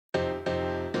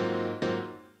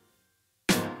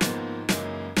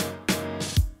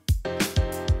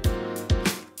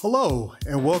Hello,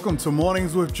 and welcome to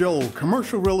Mornings with Joel,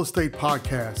 commercial real estate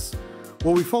podcast,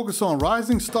 where we focus on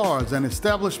rising stars and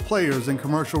established players in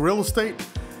commercial real estate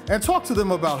and talk to them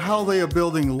about how they are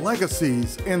building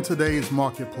legacies in today's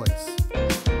marketplace.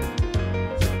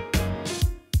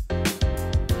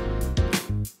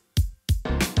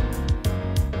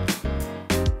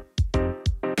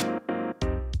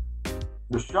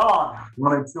 Dar'Shun,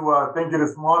 wanted to thank you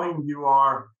this morning. You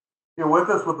are here with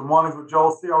us with the Mornings with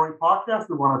Joel CRE podcast.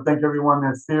 We want to thank everyone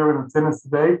that's here in attendance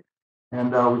today.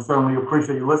 And we certainly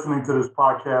appreciate you listening to this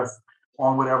podcast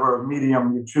on whatever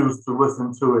medium you choose to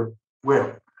listen to it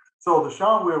with. So,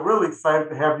 Dar'Shun, we're really excited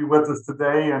to have you with us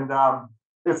today. And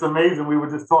it's amazing. We were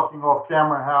just talking off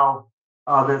camera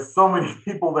how there's so many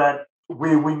people that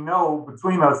we know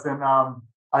between us. And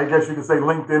I guess you could say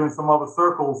LinkedIn and some other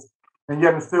circles. And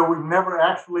yet and still, we've never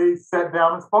actually sat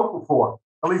down and spoke before,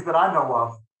 at least that I know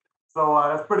of. So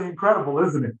that's pretty incredible,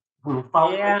 isn't it?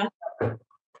 Yeah.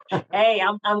 Hey,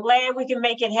 I'm glad we can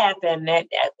make it happen.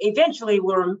 Eventually,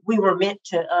 we were meant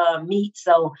to meet,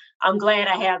 so I'm glad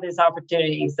I have this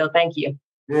opportunity. So thank you.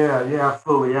 Yeah,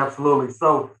 absolutely.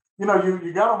 So you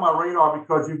got on my radar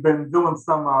because you've been doing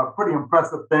some pretty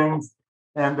impressive things,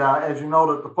 and as you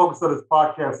know, the focus of this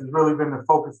podcast has really been to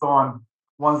focus on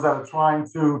ones that are trying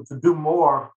to do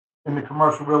more in the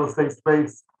commercial real estate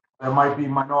space. There might be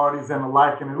minorities and the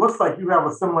like, and it looks like you have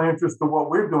a similar interest to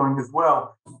what we're doing as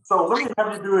well. So let me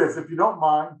have you do this, if you don't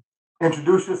mind.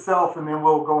 Introduce yourself, and then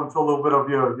we'll go into a little bit of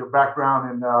your background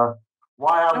and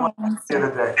why I want you here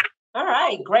today. All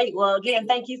right, great. Well, again,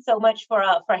 thank you so much for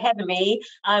having me.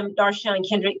 I'm Dar'Shun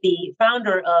Kendrick, the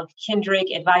founder of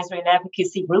Kendrick Advisory and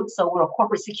Advocacy Group. So we're a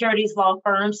corporate securities law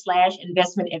firm /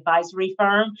 investment advisory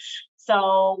firm.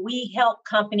 So we help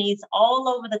companies all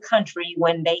over the country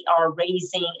when they are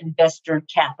raising investor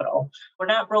capital. We're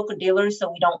not broker-dealers,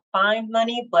 so we don't find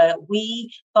money, but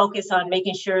we focus on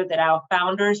making sure that our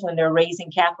founders, when they're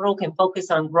raising capital, can focus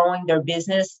on growing their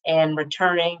business and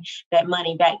returning that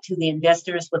money back to the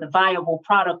investors with a viable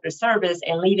product or service,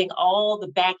 and leaving all the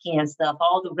back-end stuff,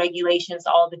 all the regulations,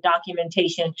 all the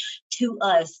documentation to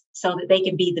us so that they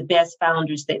can be the best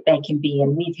founders that they can be.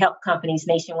 And we've helped companies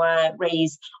nationwide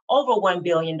raise over $1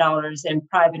 billion in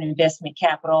private investment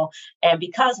capital. And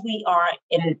because we are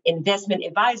an investment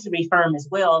advisory firm as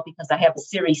well, because I have a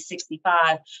Series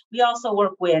 65, we also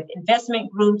work with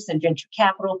investment groups and venture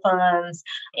capital funds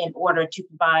in order to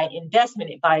provide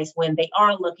investment advice when they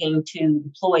are looking to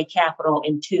deploy capital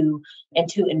into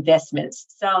investments.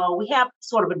 So we have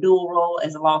sort of a dual role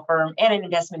as a law firm and an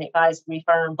investment advisory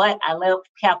firm, but I love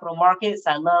capital markets.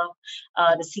 I love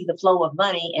to see the flow of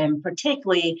money, and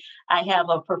particularly I have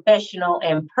a professional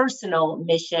and personal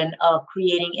mission of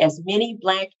creating as many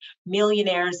Black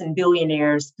millionaires and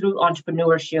billionaires through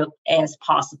entrepreneurship as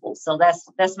possible. So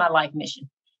that's my life mission.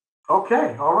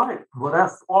 Okay, all right. Well,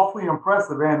 that's awfully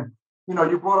impressive. And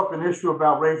you brought up an issue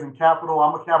about raising capital.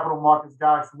 I'm a capital markets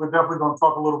guy, so we're definitely going to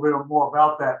talk a little bit more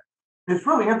about that. It's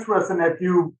really interesting that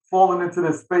you've fallen into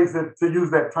this space, to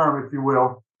use that term, if you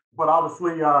will. But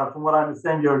obviously, from what I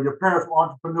understand, your parents were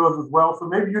entrepreneurs as well, so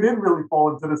maybe you didn't really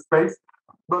fall into this space.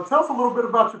 But tell us a little bit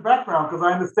about your background, because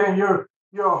I understand you're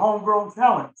a homegrown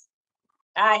talent.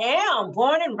 I am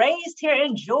born and raised here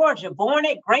in Georgia, born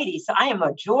at Grady. So I am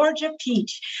a Georgia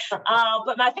peach.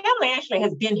 But my family actually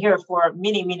has been here for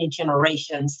many, many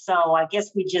generations. So I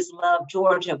guess we just love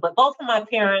Georgia. But both of my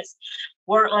parents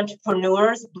were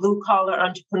entrepreneurs, blue-collar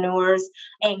entrepreneurs.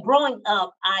 And growing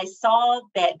up, I saw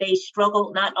that they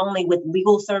struggled not only with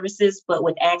legal services, but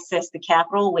with access to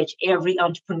capital, which every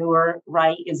entrepreneur,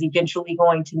 right, is eventually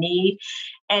going to need.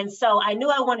 And so I knew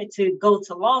I wanted to go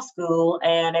to law school.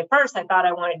 And at first, I thought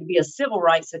I wanted to be a civil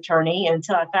rights attorney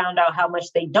until I found out how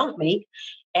much they don't make.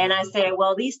 And I said,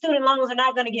 well, these student loans are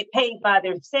not going to get paid by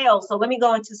themselves. So let me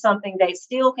go into something that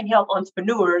still can help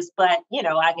entrepreneurs, but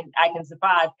I can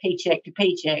survive paycheck to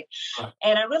paycheck. Right.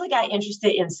 And I really got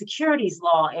interested in securities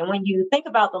law. And when you think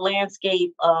about the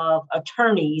landscape of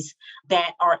attorneys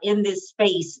that are in this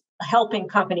space, helping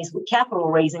companies with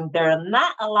capital raising, there are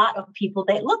not a lot of people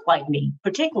that look like me,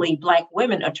 particularly Black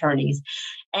women attorneys.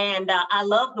 And I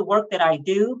love the work that I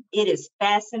do. It is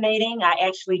fascinating. I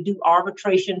actually do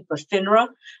arbitration for FINRA,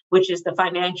 which is the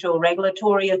Financial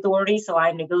Regulatory Authority. So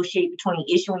I negotiate between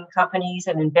issuing companies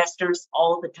and investors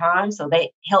all the time. So that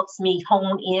helps me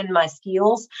hone in my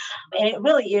skills. And it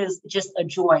really is just a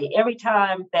joy. Every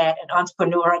time that an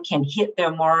entrepreneur can hit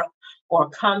their mark or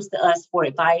comes to us for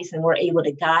advice and we're able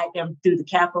to guide them through the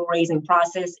capital raising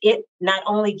process, it not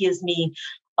only gives me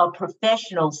a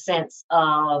professional sense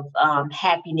of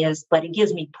happiness, but it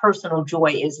gives me personal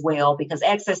joy as well, because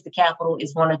access to capital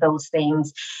is one of those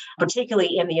things,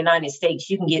 particularly in the United States,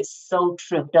 you can get so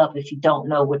tripped up if you don't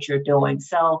know what you're doing.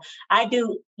 So I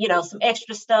do, some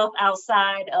extra stuff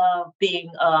outside of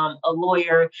being a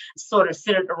lawyer, sort of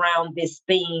centered around this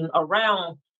theme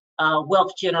around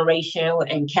wealth generation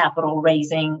and capital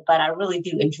raising. But I really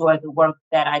do enjoy the work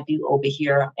that I do over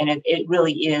here. And it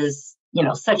really is,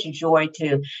 such a joy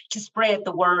to spread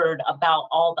the word about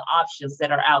all the options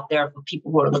that are out there for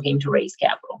people who are looking to raise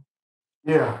capital.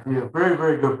 Yeah. Very,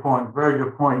 very good point. Very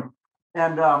good point.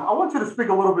 And I want you to speak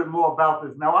a little bit more about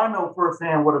this. Now, I know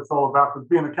firsthand what it's all about, because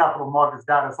being a capital markets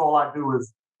guy, that's all I do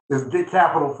is get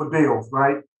capital for deals,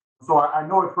 right? So I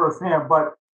know it firsthand.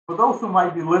 But for those who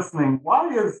might be listening,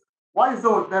 why is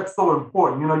that so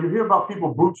important? You hear about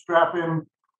people bootstrapping.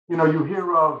 You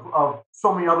hear of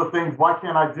so many other things. Why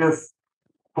can't I just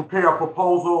prepare a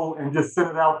proposal and just send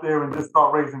it out there and just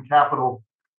start raising capital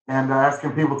and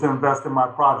asking people to invest in my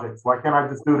projects? Why can't I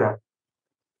just do that?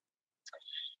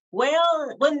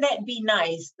 Well, wouldn't that be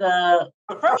nice? The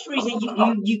first reason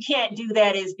you can't do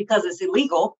that is because it's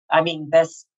illegal. I mean,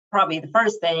 that's probably the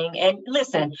first thing. And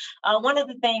listen, one of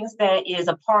the things that is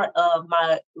a part of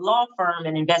my law firm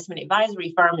and investment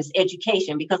advisory firm is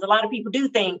education, because a lot of people do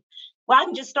think, well, I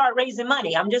can just start raising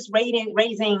money. I'm just raising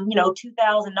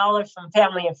 $2,000 from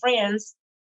family and friends.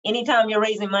 Anytime you're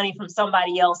raising money from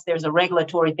somebody else, there's a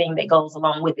regulatory thing that goes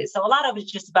along with it. So a lot of it's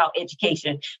just about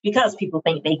education, because people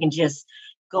think they can just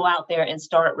go out there and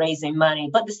start raising money.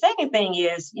 But the second thing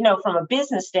is, from a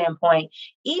business standpoint,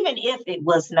 even if it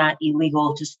was not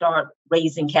illegal to start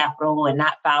raising capital and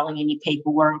not filing any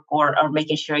paperwork or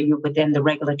making sure you're within the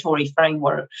regulatory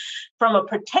framework, from a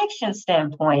protection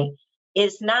standpoint,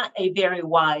 it's not a very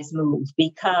wise move,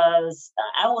 because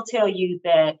I will tell you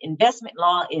that investment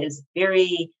law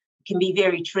can be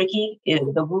very tricky.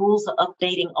 The rules are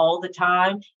updating all the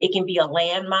time. It can be a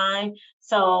landmine.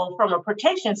 So from a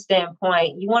protection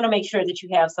standpoint, you want to make sure that you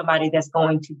have somebody that's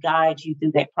going to guide you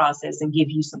through that process and give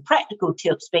you some practical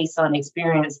tips based on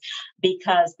experience,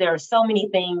 because there are so many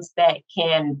things that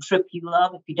can trip you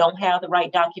up if you don't have the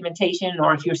right documentation,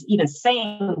 or if you're even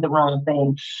saying the wrong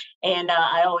thing. And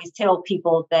I always tell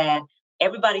people that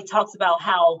everybody talks about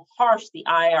how harsh the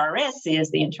IRS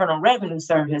is, the Internal Revenue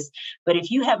Service. But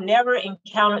if you have never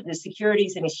encountered the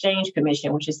Securities and Exchange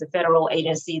Commission, which is the federal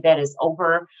agency that is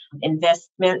over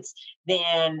investments,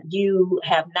 then you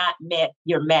have not met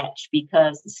your match,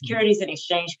 because the Securities and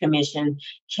Exchange Commission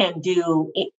can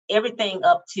do everything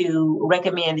up to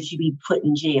recommend that you be put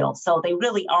in jail. So they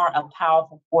really are a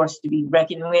powerful force to be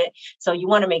reckoned with. So you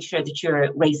want to make sure that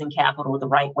you're raising capital the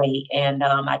right way. And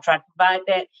I try to provide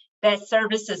that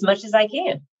service as much as I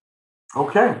can.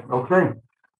 Okay.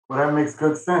 Well, that makes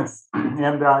good sense.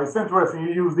 And it's interesting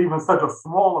you used even such a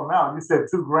small amount. You said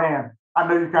 $2,000. I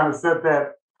know you kind of said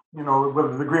that,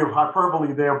 with a degree of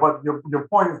hyperbole there, but your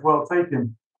point is well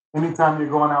taken. Anytime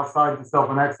you're going outside yourself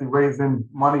and actually raising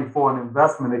money for an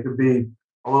investment, it could be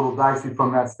a little dicey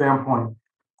from that standpoint.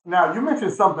 Now, you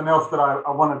mentioned something else that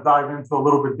I want to dive into a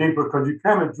little bit deeper, because you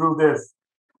kind of drew this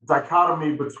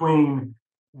dichotomy between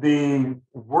the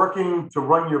working to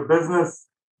run your business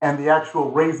and the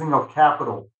actual raising of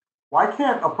capital. Why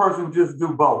can't a person just do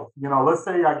both? Let's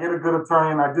say I get a good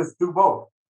attorney and I just do both.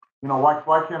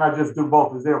 Why can't I just do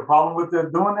both? Is there a problem with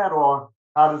doing that, or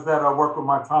how does that work with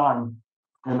my time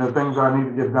and the things I need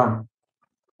to get done?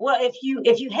 Well, if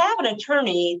you have an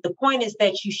attorney, the point is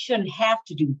that you shouldn't have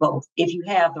to do both if you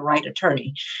have the right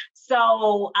attorney.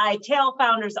 So I tell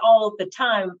founders all of the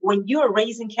time, when you're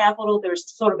raising capital,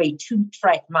 there's sort of a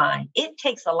two-track mind. It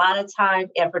takes a lot of time,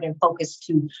 effort, and focus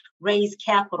to raise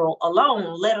capital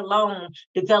alone, let alone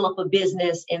develop a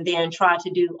business and then try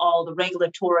to do all the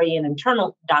regulatory and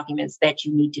internal documents that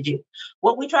you need to do.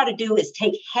 What we try to do is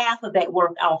take half of that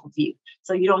work off of you.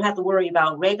 So you don't have to worry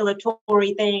about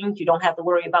regulatory things. You don't have to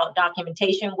worry about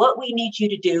documentation. What we need you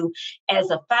to do as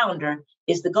a founder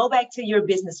is to go back to your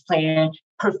business plan,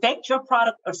 perfect your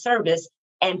product or service,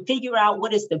 and figure out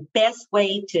what is the best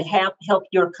way to help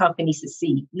your company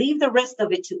succeed. Leave the rest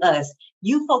of it to us.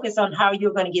 You focus on how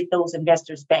you're going to get those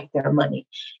investors back their money.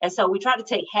 And so we try to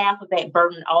take half of that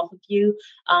burden off of you,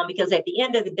 because at the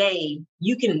end of the day,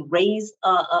 you can raise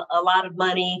a lot of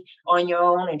money on your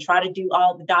own and try to do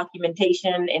all the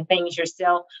documentation and things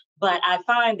yourself. But I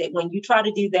find that when you try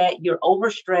to do that, you're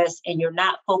overstressed and you're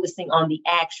not focusing on the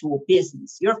actual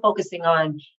business. You're focusing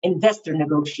on investor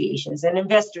negotiations and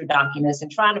investor documents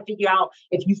and trying to figure out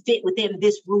if you fit within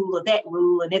this rule or that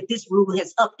rule, and if this rule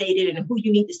has updated and who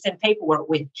you need to send paperwork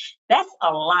with. That's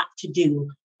a lot to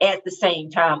do. at the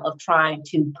same time of trying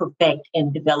to perfect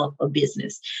and develop a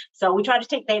business. So we try to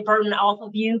take that burden off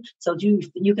of you so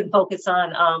you can focus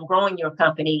on growing your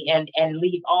company and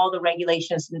leave all the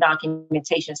regulations and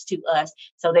documentations to us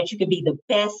so that you can be the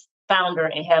best founder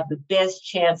and have the best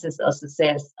chances of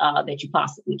success that you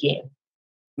possibly can.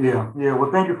 Yeah, yeah.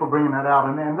 Well, thank you for bringing that out.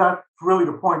 And that's really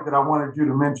the point that I wanted you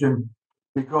to mention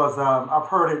because I've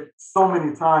heard it so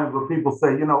many times where people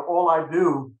say, all I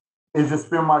do is just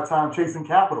spend my time chasing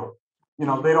capital. They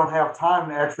don't have time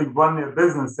to actually run their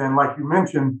business. And like you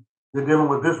mentioned, they're dealing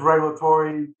with this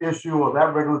regulatory issue or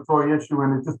that regulatory issue,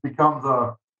 and it just becomes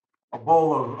a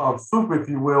bowl of soup, if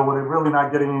you will, where they're really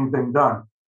not getting anything done.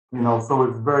 So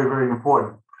it's very, very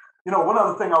important. One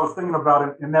other thing I was thinking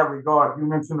about in that regard, you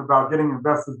mentioned about getting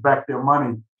investors back their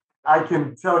money. I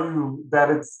can tell you that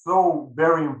it's so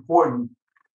very important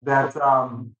that,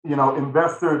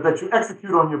 investors, that you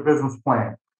execute on your business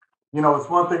plan. It's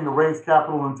one thing to raise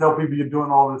capital and tell people you're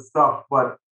doing all this stuff,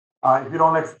 but if you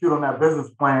don't execute on that business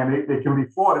plan, it can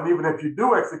be flawed. And even if you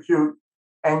do execute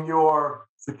and your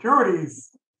securities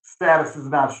status is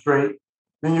not straight,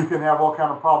 then you can have all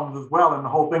kind of problems as well, and the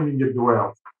whole thing can get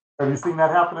derailed. Have you seen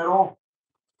that happen at all?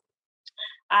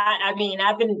 I mean,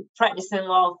 I've been practicing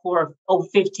law for over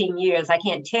 15 years. I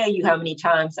can't tell you how many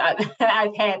times I've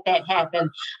had that happen.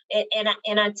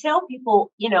 And I tell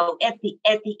people, at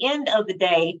the end of the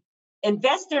day,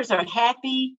 investors are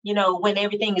happy, when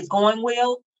everything is going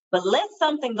well, but let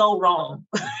something go wrong.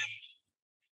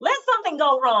 Let something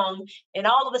go wrong, and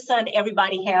all of a sudden,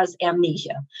 everybody has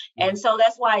amnesia. And so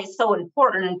that's why it's so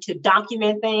important to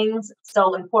document things,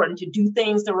 so important to do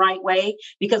things the right way,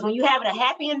 because when you have a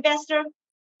happy investor,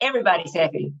 everybody's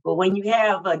happy. But when you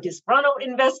have a disgruntled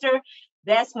investor,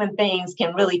 that's when things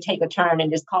can really take a turn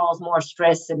and just cause more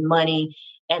stress and money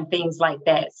and things like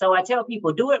that. So I tell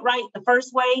people, do it right the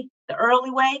first way, the early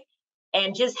way,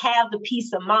 and just have the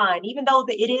peace of mind, even though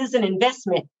it is an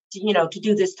investment. To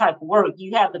do this type of work,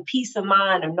 you have the peace of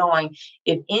mind of knowing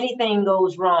if anything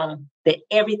goes wrong, that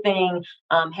everything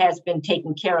has been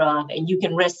taken care of, and you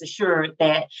can rest assured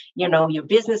that your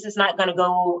business is not going to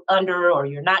go under, or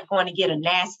you're not going to get a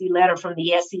nasty letter from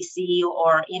the SEC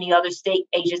or any other state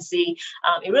agency.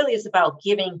 It really is about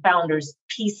giving founders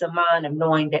peace of mind of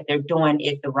knowing that they're doing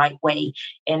it the right way,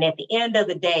 and at the end of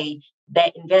the day,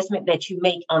 that investment that you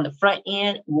make on the front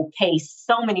end will pay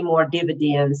so many more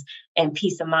dividends and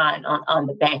peace of mind on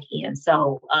the back end.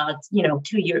 So,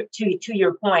 to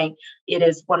your point, it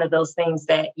is one of those things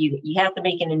that you have to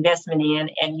make an investment in,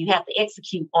 and you have to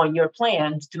execute on your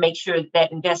plans to make sure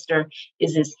that investor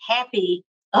is as happy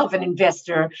of an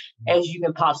investor as you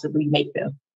can possibly make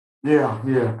them. Yeah,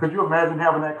 yeah. Could you imagine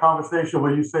having that conversation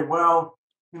where you say, well,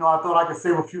 I thought I could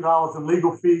save a few dollars in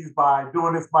legal fees by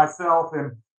doing this myself,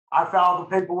 and I filed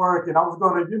the paperwork, and I was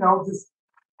going to, just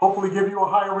hopefully give you a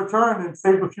higher return and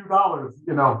save a few dollars.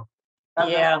 Yeah,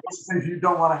 that's things you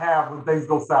don't want to have when things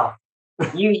go south.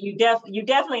 you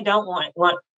definitely don't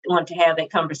want to have that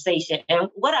conversation. And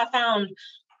what I found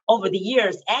over the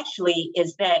years actually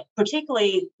is that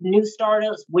particularly new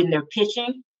startups, when they're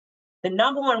pitching, the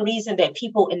number one reason that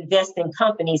people invest in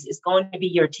companies is going to be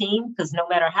your team, because no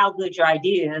matter how good your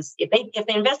idea is, if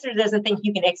the investor doesn't think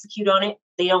you can execute on it,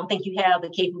 they don't think you have the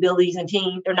capabilities and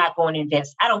team, they're not going to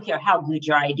invest. I don't care how good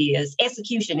your idea is.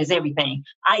 Execution is everything.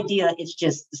 Idea is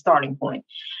just the starting point.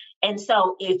 And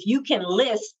so if you can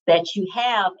list that you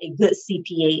have a good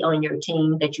CPA on your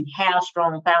team, that you have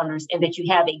strong founders, and that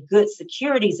you have a good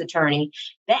securities attorney,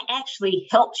 that actually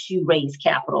helps you raise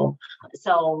capital.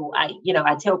 So I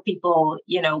tell people,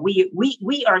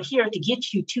 we are here to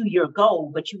get you to your goal,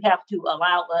 but you have to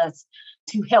allow us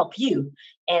to help you.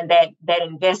 And that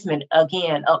investment,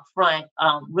 again, up front,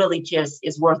 really just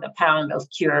is worth a pound of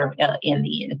cure in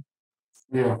the end.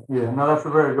 Yeah. No, that's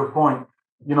a very good point.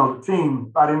 The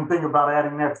team, I didn't think about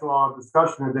adding that to our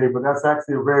discussion today, but that's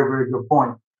actually a very, very good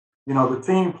point. The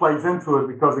team plays into it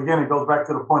because, again, it goes back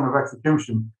to the point of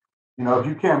execution. If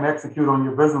you can't execute on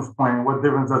your business plan, what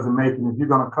difference does it make? And if you're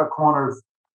going to cut corners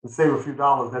to save a few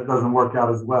dollars, that doesn't work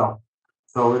out as well.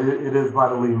 So it is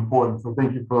vitally important. So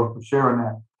thank you for sharing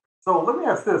that. So let me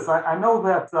ask this. I know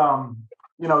that,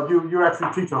 you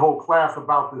actually teach a whole class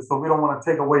about this, so we don't want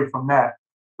to take away from that.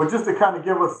 But just to kind of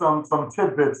give us some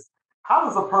tidbits, how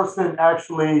does a person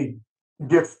actually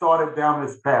get started down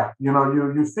this path?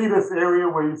 You see this area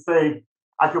where you say,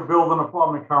 I could build an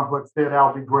apartment complex there,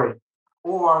 that'll be great.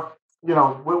 Or,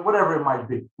 whatever it might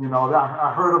be.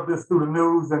 I heard of this through the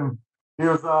news, and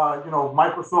here's,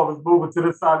 Microsoft is moving to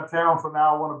this side of town, so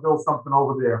now I want to build something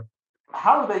over there.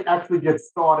 How do they actually get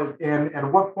started, and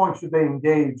at what point should they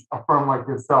engage a firm like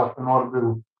yourself in order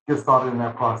to get started in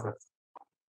that process?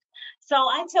 So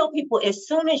I tell people as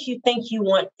soon as you think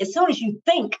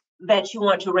that you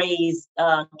want to raise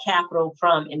capital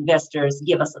from investors,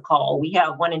 give us a call. We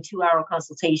have 1 and 2 hour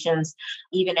consultations,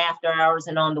 even after hours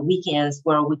and on the weekends,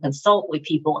 where we consult with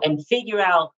people and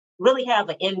really have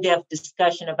an in-depth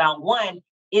discussion about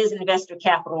is investor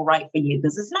capital right for you?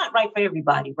 Because it's not right for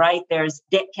everybody, right? There's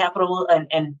debt capital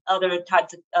and other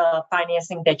types of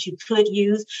financing that you could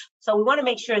use. So we want to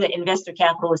make sure that investor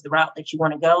capital is the route that you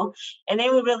want to go. And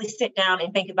then we really sit down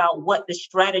and think about what the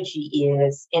strategy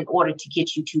is in order to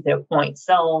get you to their point.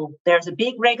 So there's a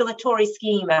big regulatory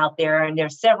scheme out there, and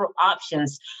there's several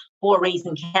options for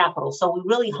raising capital. So we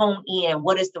really hone in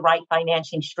what is the right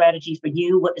financing strategy for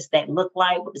you? What does that look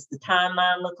like? What does the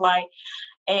timeline look like?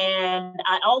 And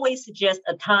I always suggest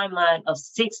a timeline of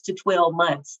 6 to 12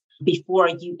 months before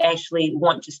you actually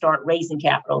want to start raising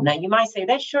capital. Now, you might say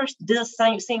that sure does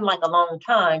seem like a long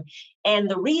time. And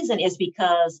the reason is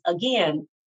because, again,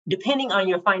 depending on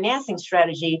your financing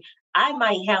strategy, I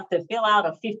might have to fill out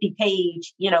a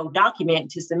 50-page,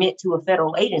 document to submit to a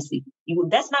federal agency.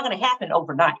 That's not going to happen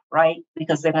overnight, right?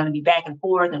 Because they're going to be back and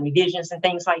forth and revisions and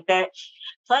things like that.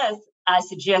 Plus, I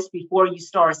suggest before you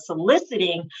start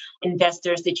soliciting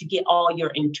investors that you get all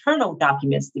your internal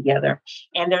documents together.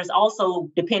 And there's also,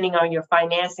 depending on your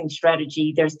financing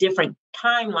strategy, there's different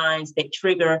timelines that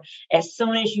trigger as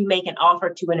soon as you make an offer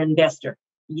to an investor.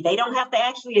 They don't have to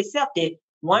actually accept it.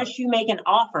 Once you make an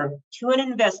offer to an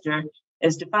investor,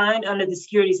 as defined under the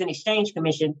Securities and Exchange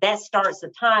Commission, that starts a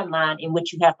timeline in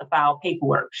which you have to file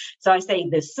paperwork. So I say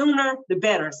the sooner, the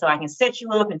better. So I can set you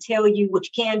up and tell you what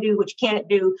you can do, what you can't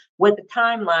do, what the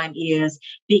timeline is,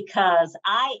 because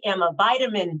I am a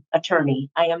vitamin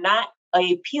attorney. I am not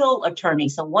a pill attorney.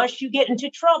 So once you get into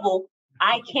trouble,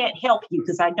 I can't help you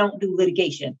because I don't do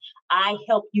litigation. I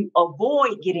help you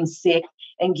avoid getting sick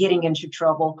and getting into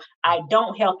trouble. I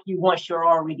don't help you once you're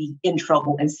already in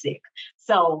trouble and sick.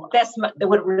 So that's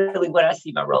what I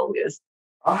see my role is.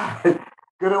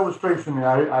 Good illustration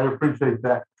there. I appreciate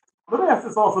that. Let me ask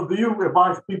this also. Do you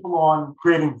advise people on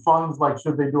creating funds? Like,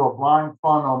 should they do a blind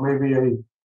fund or maybe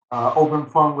a open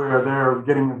fund where they're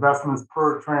getting investments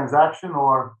per transaction?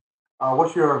 Or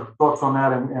what's your thoughts on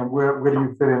that, and where do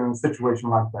you fit in a situation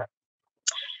like that?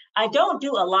 I don't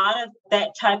do a lot of that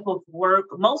type of work.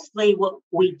 Mostly what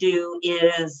we do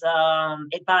is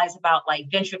advise about like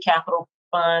venture capital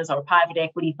funds or private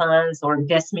equity funds or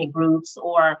investment groups,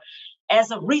 or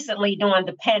as of recently during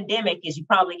the pandemic, as you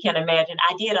probably can imagine,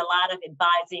 I did a lot of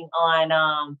advising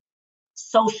on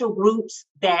social groups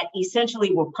that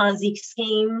essentially were Ponzi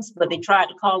schemes, but they tried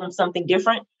to call them something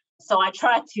different. So I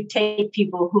tried to take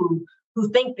people who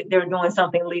think that they're doing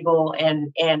something legal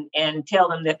and tell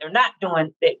them that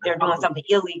they're doing something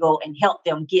illegal, and help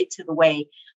them get to the way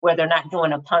where they're not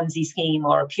doing a Ponzi scheme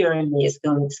or a pyramid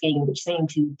scheme, which seemed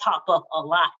to pop up a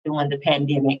lot during the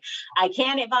pandemic. I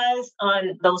can advise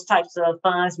on those types of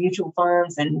funds, mutual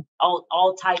funds, and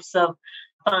all types of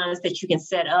funds that you can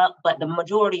set up. But the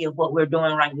majority of what we're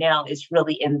doing right now is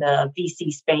really in the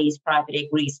VC space, private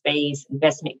equity space,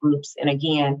 investment groups. And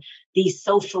again, these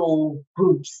social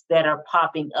groups that are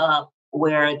popping up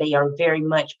where they are very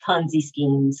much Ponzi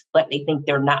schemes, but they think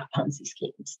they're not Ponzi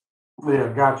schemes.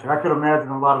 Yeah, gotcha. I could imagine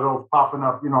a lot of those popping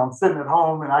up. I'm sitting at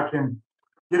home and I can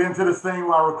get into this thing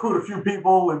where I recruit a few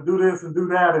people and do this and do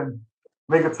that and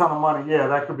make a ton of money. Yeah,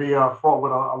 that could be fraught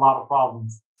with a lot of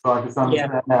problems. So I just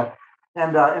understand that.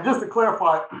 And just to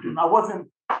clarify, I wasn't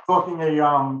talking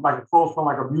like a closed fund,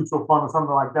 like a mutual fund or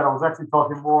something like that. I was actually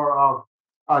talking more of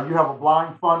you have a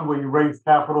blind fund where you raise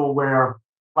capital, where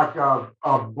like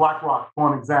BlackRock,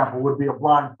 for an example, would be a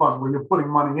blind fund where you're putting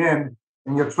money in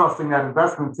and you're trusting that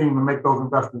investment team to make those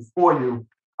investments for you.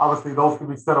 Obviously, those can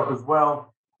be set up as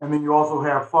well. And then you also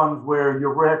have funds where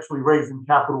you're actually raising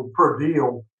capital per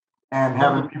deal and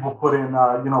having people put in,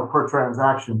 per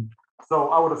transaction. So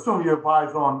I would assume you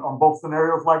advise on both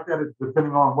scenarios like that,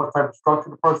 depending on what type of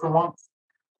structure the person wants.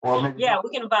 Or maybe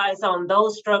we can advise on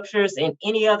those structures and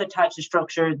any other types of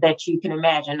structure that you can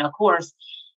imagine. Of course,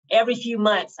 every few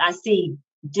months I see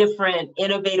different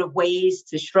innovative ways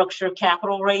to structure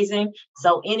capital raising.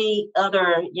 So any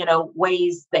other,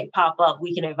 ways that pop up,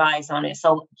 we can advise on it.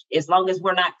 So as long as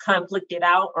we're not conflicted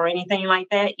out or anything like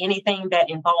that, anything that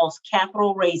involves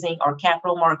capital raising or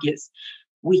capital markets,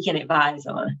 we can advise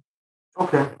on.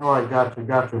 Okay. All right.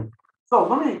 Gotcha. So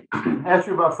let me ask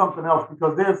you about something else,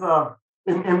 because there's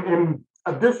in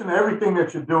addition to everything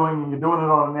that you're doing, and you're doing it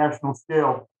on a national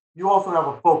scale, you also have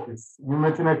a focus. You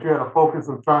mentioned that you had a focus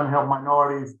of trying to help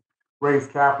minorities raise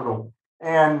capital.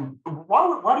 And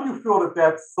why do you feel that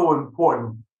that's so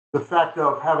important? The fact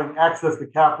of having access to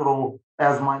capital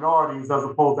as minorities as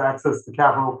opposed to access to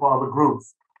capital for other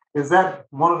groups. Is that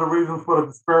one of the reasons for the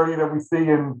disparity that we see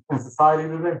in society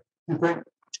today, you think?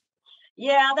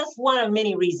 Yeah, that's one of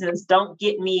many reasons. Don't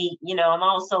get me, I'm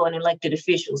also an elected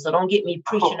official, so don't get me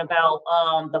preaching about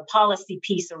the policy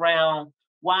piece around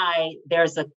why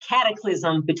there's a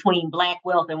cataclysm between Black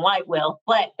wealth and white wealth.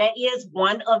 But that is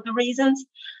one of the reasons,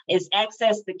 is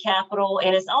access to capital.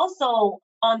 And it's also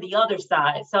on the other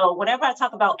side. So whenever I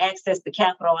talk about access to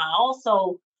capital, I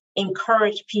also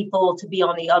encourage people to be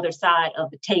on the other side of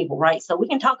the table, right? So we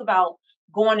can talk about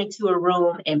going into a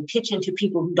room and pitching to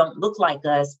people who don't look like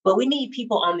us, but we need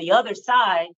people on the other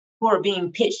side who are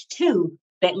being pitched to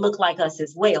that look like us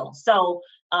as well. So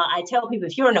I tell people,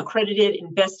 if you're an accredited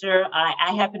investor,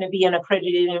 I happen to be an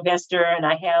accredited investor, and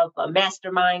I have a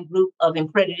mastermind group of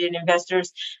accredited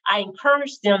investors. I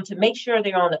encourage them to make sure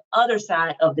they're on the other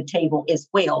side of the table as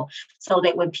well, so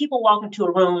that when people walk into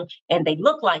a room and they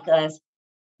look like us,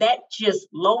 that just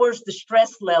lowers the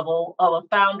stress level of a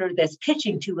founder that's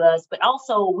pitching to us, but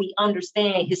also we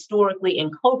understand historically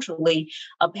and culturally,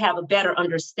 have a better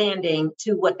understanding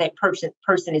to what that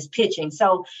person is pitching.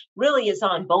 So really it's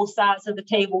on both sides of the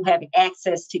table, having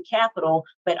access to capital,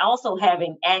 but also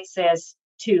having access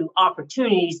to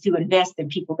opportunities to invest in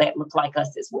people that look like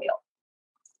us as well.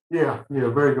 Yeah,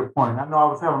 very good point. I know I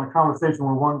was having a conversation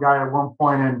with one guy at one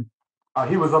point, and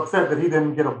he was upset that he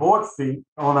didn't get a board seat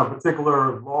on a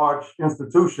particular large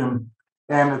institution,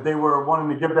 and that they were wanting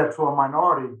to give that to a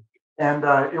minority. And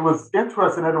it was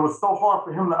interesting that it was so hard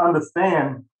for him to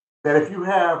understand that if you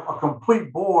have a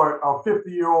complete board of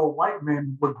 50-year-old white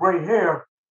men with gray hair,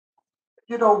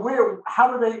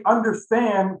 how do they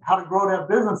understand how to grow their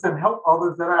business and help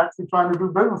others that are actually trying to do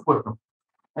business with them?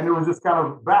 And it was just kind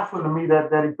of baffling to me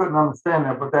that he couldn't understand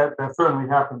that, but that certainly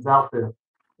happens out there.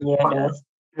 Yeah, it does.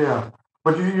 Yeah,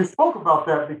 but you spoke about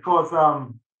that because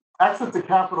access to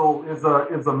capital is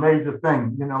a major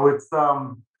thing.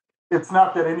 It's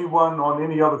not that anyone on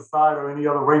any other side or any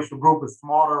other racial group is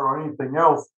smarter or anything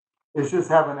else. It's just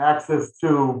having access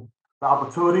to the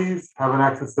opportunities, having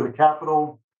access to the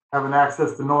capital, having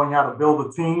access to knowing how to build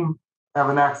a team,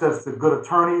 having access to good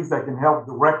attorneys that can help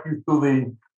direct you through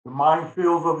the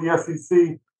minefields of the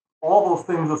SEC. All those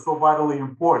things are so vitally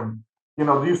important.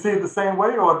 Do you see it the same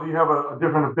way, or do you have a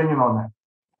different opinion on that?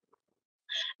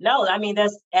 No, I mean,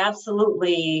 that's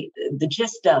absolutely the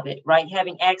gist of it, right?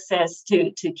 Having access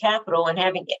to capital and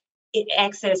having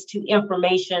access to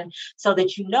information so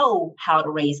that you know how to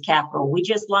raise capital. We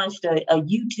just launched a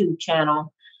YouTube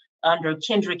channel under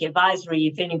Kendrick Advisory,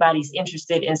 if anybody's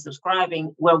interested in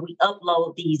subscribing, where we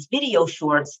upload these video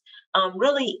shorts,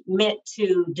 really meant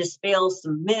to dispel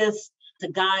some myths,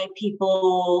 to guide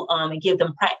people and give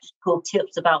them practical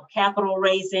tips about capital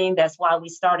raising. That's why we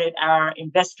started our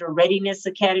Investor Readiness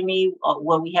Academy,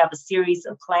 where we have a series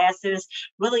of classes,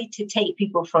 really to take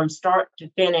people from start to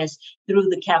finish through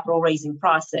the capital raising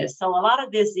process. So a lot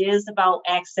of this is about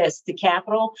access to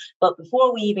capital. But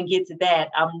before we even get to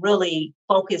that, I'm really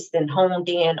focused and honed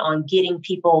in on getting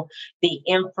people the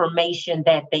information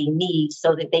that they need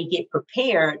so that they get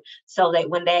prepared, so that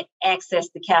when that access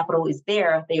to capital is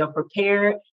there, they are prepared.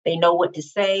 They know what to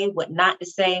say, what not to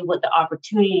say, what the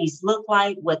opportunities look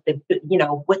like, what the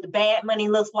bad money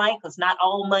looks like, because not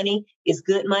all money is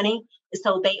good money.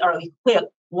 So they are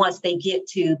equipped once they get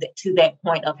to that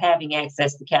point of having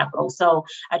access to capital. So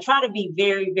I try to be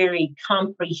very, very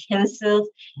comprehensive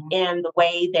in the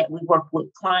way that we work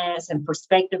with clients and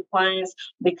prospective clients,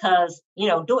 because,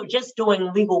 just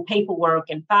doing legal paperwork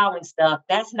and filing stuff,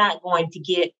 that's not going to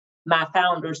get my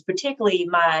founders, particularly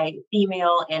my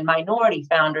female and minority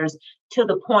founders, to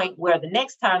the point where the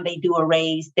next time they do a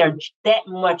raise, they're that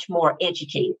much more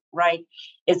educated, right?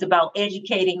 It's about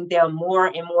educating them more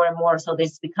and more and more so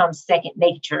this becomes second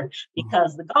nature,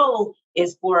 because the goal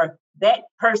is for that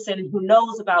person who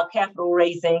knows about capital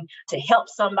raising to help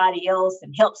somebody else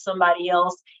and help somebody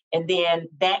else. And then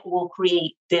that will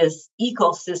create this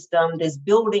ecosystem, this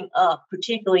building up,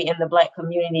 particularly in the Black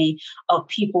community, of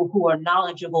people who are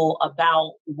knowledgeable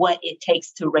about what it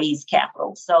takes to raise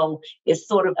capital. So it's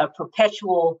sort of a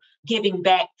perpetual giving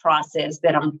back process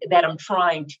that I'm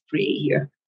trying to create here.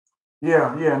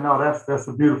 Yeah, no, that's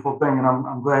a beautiful thing, and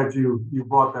I'm glad you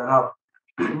brought that up.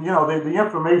 The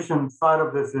information side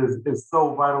of this is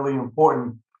so vitally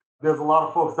important. There's a lot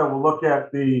of folks that will look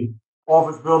at the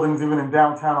office buildings, even in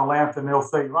downtown Atlanta, and they'll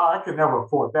say, "Well, I could never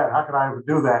afford that. How could I ever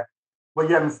do that?" But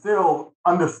yet, and still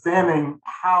understanding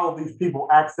how these people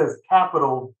access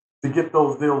capital to get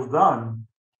those deals done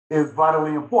is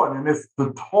vitally important. And it's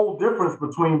the whole difference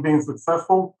between being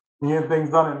successful and getting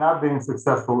things done and not being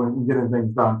successful and getting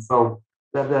things done. So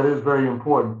that is very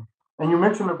important. And you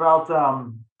mentioned about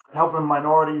helping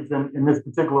minorities in this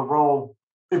particular role.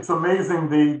 it's amazing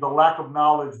the lack of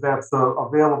knowledge that's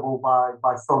available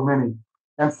by so many.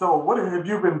 And so, what have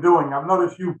you been doing? I've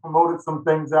noticed you promoted some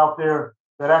things out there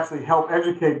that actually help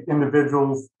educate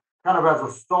individuals, kind of as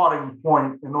a starting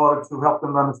point, in order to help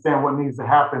them understand what needs to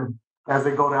happen as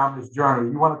they go down this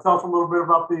journey. You want to tell us a little bit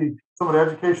about the some of the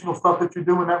educational stuff that you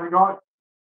do in that regard?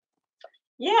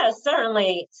 Yeah,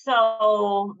 certainly.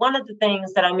 So one of the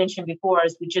things that I mentioned before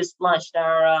is we just launched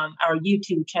our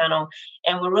YouTube channel,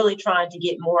 and we're really trying to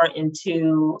get more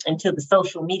into the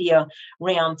social media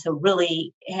realm to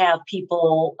really have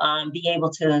people be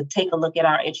able to take a look at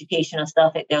our educational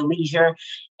stuff at their leisure,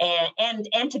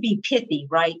 and to be pithy,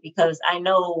 right? Because I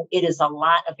know it is a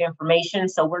lot of information,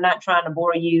 so we're not trying to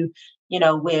bore you,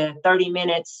 with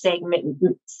 30-minute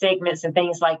segments and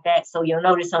things like that. So you'll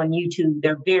notice on YouTube,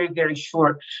 they're very, very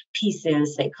short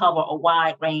pieces. They cover a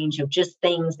wide range of just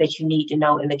things that you need to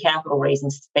know in the capital raising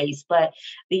space. But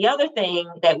the other thing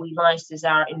that we launched is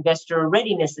our Investor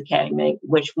Readiness Academy,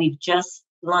 which we've just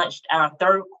launched our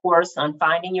third course on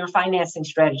finding your financing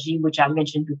strategy, which I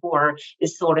mentioned before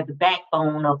is sort of the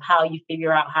backbone of how you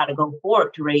figure out how to go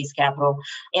forward to raise capital.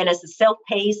 And it's a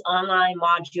self-paced online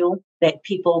module that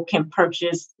people can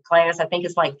purchase the class. I think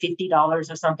it's like $50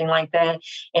 or something like that.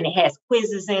 And it has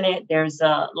quizzes in it. There's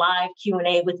a live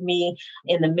Q&A with me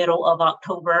in the middle of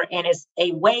October. And it's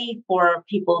a way for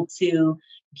people to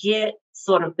get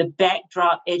sort of the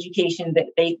backdrop education that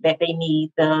they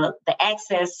need, the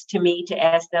access to me to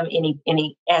ask them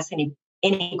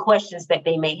any questions that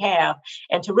they may have,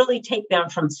 and to really take them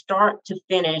from start to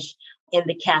finish in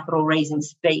the capital raising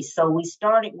space. So we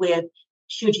started with,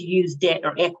 should you use debt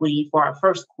or equity, for our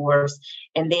first course?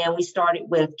 And then we started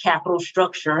with capital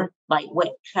structure, like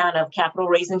what kind of capital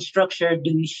raising structure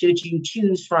should you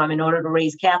choose from in order to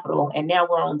raise capital? And now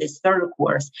we're on this third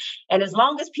course. And as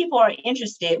long as people are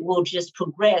interested, we'll just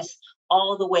progress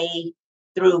all the way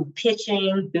through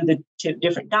pitching, through the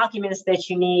different documents that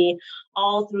you need,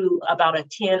 all through about a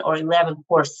 10 or 11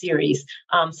 course series.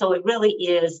 So it really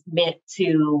is meant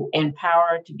to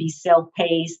empower, to be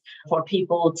self-paced, for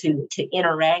people to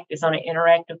interact. It's on an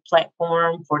interactive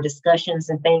platform for discussions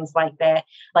and things like that.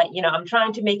 But, I'm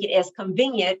trying to make it as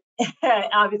convenient,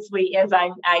 obviously, as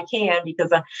I can,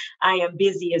 because I am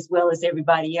busy as well as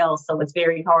everybody else. So it's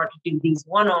very hard to do these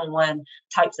one-on-one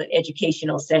types of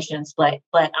educational sessions. But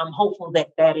I'm hopeful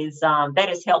that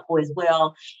is helpful as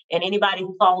well. And anybody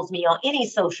who follows me on any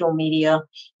social media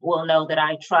will know that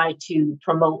I try to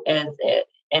promote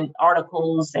and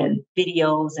articles and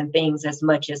videos and things as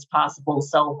much as possible.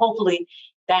 So hopefully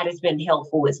that has been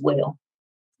helpful as well.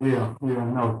 Yeah,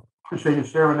 no, appreciate you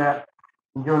sharing that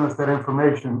and giving us that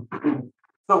information.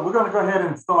 So we're going to go ahead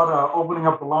and start opening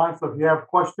up the line. So if you have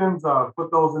questions,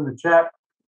 put those in the chat,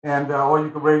 and or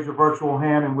you can raise your virtual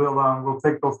hand, and we'll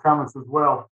take those comments as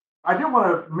well. I did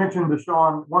want to mention to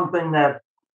Sean one thing that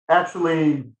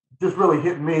actually just really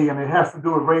hit me, and it has to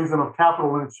do with raising of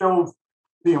capital, and it shows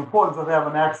the importance of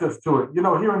having access to it.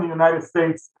 Here in the United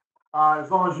States,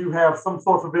 as long as you have some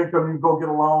source of income, you can go get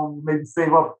a loan, maybe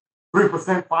save up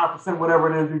 3%, 5%,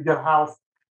 whatever it is, you get a house,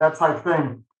 that type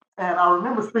thing. And I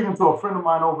remember speaking to a friend of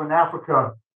mine over in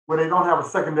Africa where they don't have a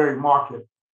secondary market.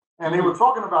 And they were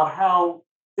talking about how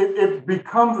it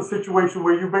becomes a situation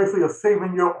where you basically are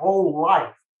saving your whole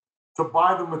life to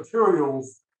buy the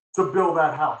materials to build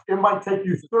that house. It might take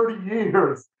you 30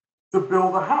 years to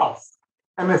build a house,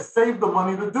 and they save the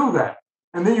money to do that.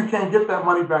 And then you can't get that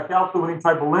money back out through any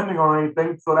type of lending or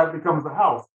anything, so that becomes a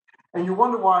house. And you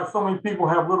wonder why so many people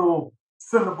have little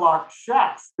cinder block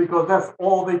shacks, because that's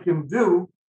all they can do,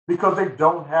 because they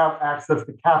don't have access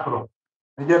to capital.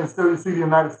 And yet, still, you see the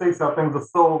United States, how things are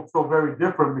so very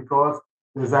different, because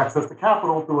there's access to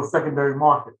capital through a secondary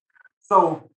market.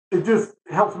 So it just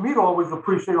helps me to always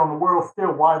appreciate on the world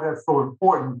scale why that's so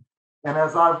important. And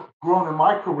as I've grown in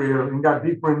my career and got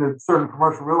deeper into certain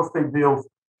commercial real estate deals,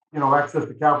 access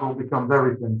to capital becomes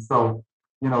everything. So,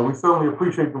 we certainly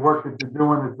appreciate the work that you're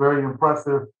doing. It's very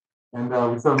impressive. And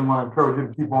we certainly want to encourage you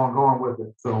to keep on going with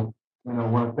it. So, I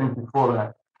want to thank you for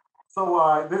that.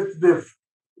 So this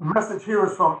message here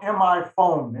is from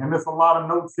MiPhone, and there's a lot of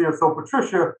notes here. So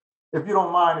Patricia, if you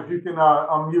don't mind, if you can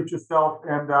unmute yourself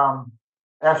and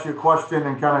ask your question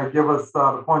and kind of give us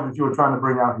the point that you were trying to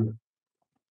bring out here.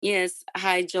 Yes.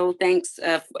 Hi, Joel. Thanks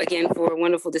again for a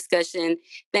wonderful discussion.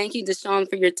 Thank you, Dar'Shun,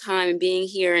 for your time and being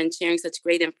here and sharing such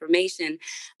great information.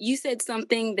 You said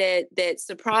something that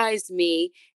surprised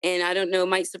me, and I don't know,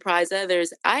 might surprise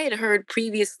others. I had heard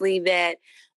previously that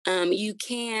you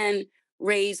can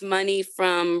raise money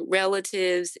from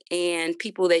relatives and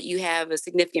people that you have a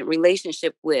significant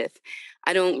relationship with.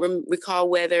 I don't recall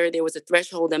whether there was a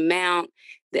threshold amount,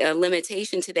 a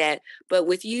limitation to that. But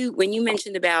with you, when you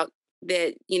mentioned about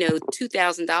that,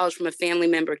 $2,000 from a family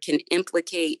member can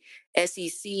implicate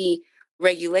SEC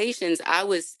regulations, I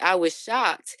was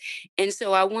shocked. And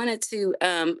so I wanted to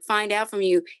find out from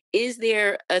you, is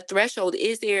there a threshold?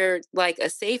 Is there like a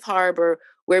safe harbor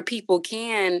where people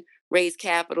can raise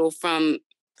capital from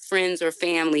friends or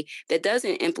family that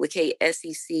doesn't implicate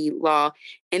SEC law?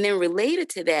 And then related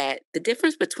to that, the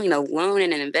difference between a loan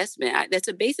and an investment. That's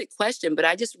a basic question, but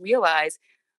I just realized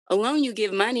a loan, you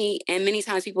give money, and many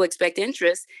times people expect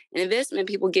interest. An investment,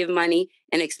 people give money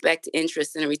and expect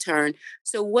interest in a return.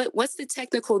 So what's the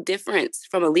technical difference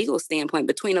from a legal standpoint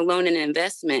between a loan and an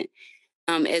investment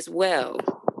as well?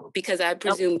 Because I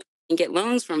presume you can get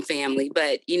loans from family,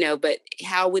 but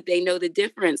how would they know the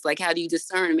difference? Like, how do you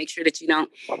discern and make sure that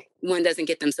one doesn't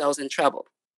get themselves in trouble?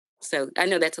 So I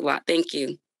know that's a lot. Thank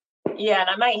you. Yeah, and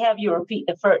I might have you repeat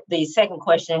the second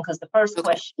question, because the first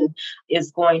question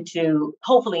is going to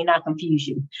hopefully not confuse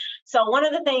you. So one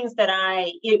of the things that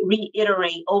I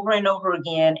reiterate over and over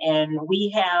again, and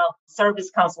we have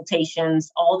service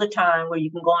consultations all the time where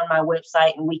you can go on my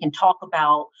website and we can talk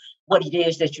about what it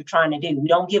is that you're trying to do. We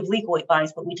don't give legal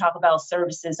advice, but we talk about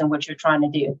services and what you're trying to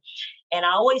do. And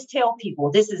I always tell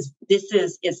people, this is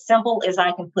as simple as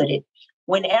I can put it.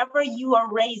 Whenever you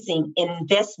are raising an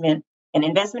investment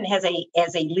has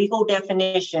a legal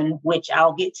definition, which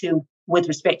I'll get to with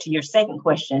respect to your second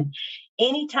question.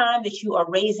 Anytime that you are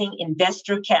raising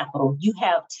investor capital, you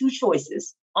have two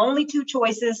choices, only two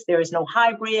choices. There is no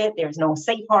hybrid. There is no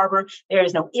safe harbor. There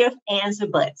is no if, ands, or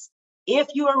buts. If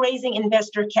you are raising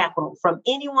investor capital from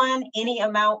anyone, any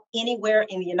amount, anywhere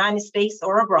in the United States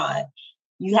or abroad,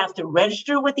 you have to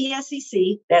register with the SEC.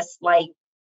 That's like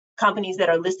companies that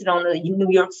are listed on the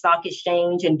New York Stock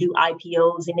Exchange and do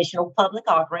IPOs, initial public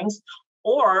offerings,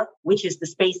 or, which is the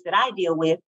space that I deal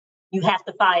with, you have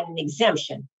to file an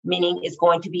exemption, meaning it's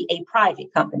going to be a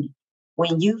private company.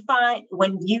 When you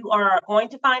are going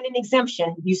to find an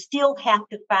exemption, you still have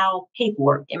to file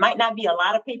paperwork. It might not be a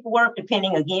lot of paperwork,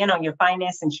 depending again on your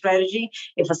finance and strategy.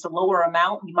 If it's a lower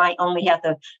amount, you might only have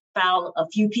to file a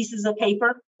few pieces of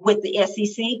paper with the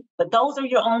SEC, but those are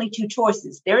your only two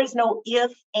choices. There is no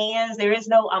if, ands, there is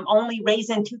no, I'm only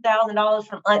raising $2,000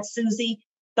 from Aunt Susie.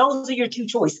 Those are your two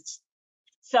choices.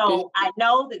 So I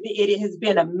know that it has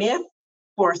been a myth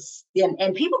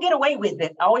and people get away with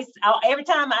it. Every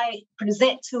time I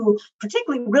present to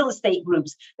particularly real estate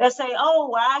groups, they'll say,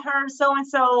 oh, I heard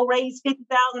so-and-so raised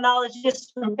 $50,000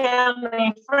 just from family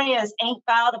and friends, ain't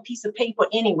filed a piece of paper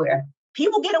anywhere.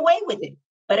 People get away with it.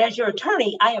 But as your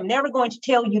attorney, I am never going to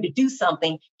tell you to do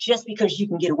something just because you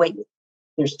can get away with it.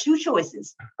 There's two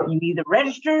choices. You either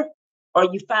register or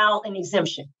you file an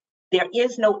exemption. There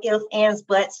is no ifs, ands,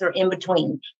 buts, or in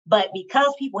between. But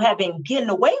because people have been getting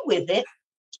away with it,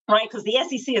 right? Because the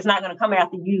SEC is not going to come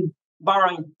after you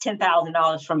borrowing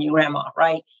 $10,000 from your grandma,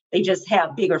 right? They just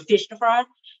have bigger fish to fry.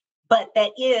 But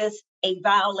that is a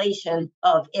violation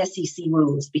of SEC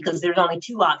rules because there's only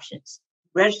two options.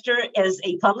 Register as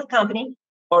a public company,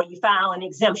 or you file an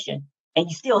exemption, and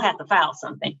you still have to file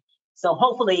something. So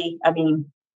hopefully,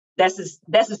 that's as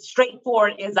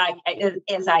straightforward as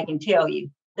I can tell you.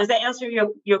 Does that answer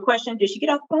your question? Did she get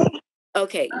off the phone?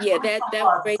 Okay, yeah, that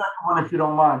was great. Second one, if you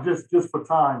don't mind, just for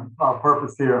time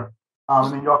purpose here,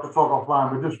 and then y'all can talk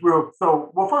offline. But just real.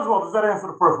 So, well, first of all, does that answer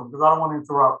the first one? Because I don't want to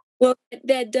interrupt. Well,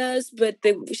 that does, but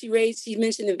she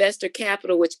mentioned investor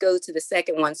capital, which goes to the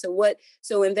second one.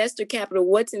 So investor capital,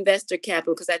 what's investor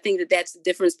capital? Because I think that's the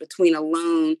difference between a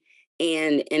loan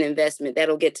and an investment.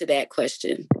 That'll get to that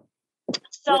question.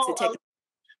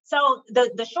 So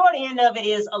the short end of it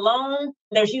is a loan.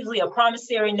 There's usually a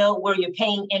promissory note where you're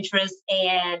paying interest,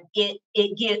 and it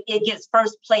gets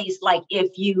first place. Like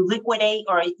if you liquidate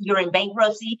or you're in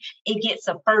bankruptcy, it gets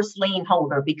a first lien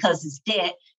holder because it's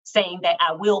debt, saying that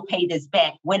I will pay this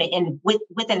back. With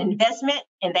an investment,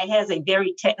 and that has a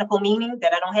very technical meaning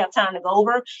that I don't have time to go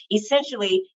over.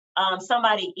 Essentially,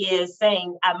 somebody is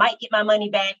saying, I might get my money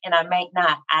back and I might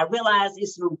not. I realize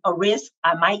it's a risk.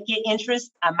 I might get interest.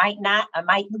 I might not. I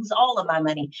might lose all of my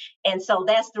money. And so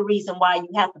that's the reason why you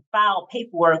have to file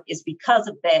paperwork, is because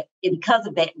of that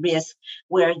risk,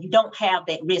 where you don't have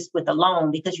that risk with a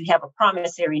loan because you have a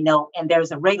promissory note and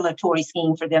there's a regulatory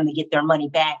scheme for them to get their money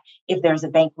back if there's a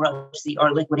bankruptcy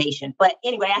or liquidation. But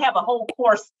anyway, I have a whole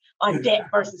course on debt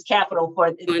versus capital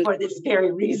for this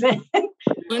very reason.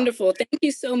 Wonderful. Thank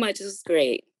you so much. This is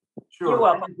great. Sure. You're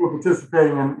welcome. Thank you for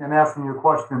participating and asking your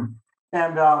question.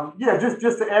 And yeah,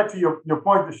 just to add to your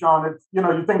point, Dar'Shun, it's,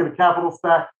 you think of the capital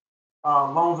stack,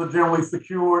 loans are generally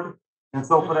secured. And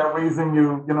so for that reason,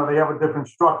 they have a different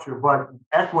structure. But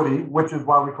equity, which is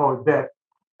why we call it debt,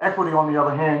 equity, on the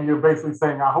other hand, you're basically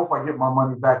saying, I hope I get my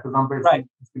money back because I'm basically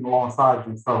investing alongside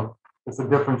you. So it's a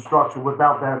different structure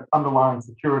without that underlying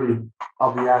security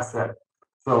of the asset.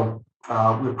 So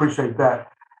we appreciate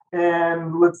that.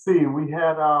 And let's see, we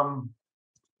had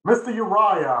Mr.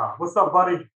 Uriah. What's up,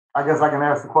 buddy? I guess I can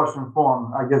ask the question for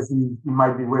him. I guess he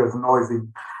might be weird and noisy.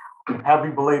 Happy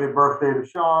belated birthday to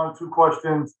Sean. 2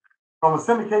 questions. From a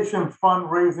syndication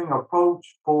fundraising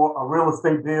approach for a real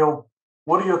estate deal,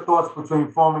 what are your thoughts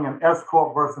between forming an S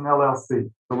Corp versus an LLC?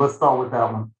 So let's start with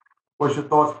that one. What's your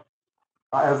thoughts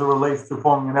as it relates to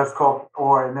forming an S Corp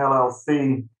or an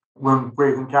LLC when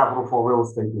raising capital for a real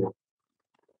estate deal?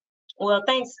 Well,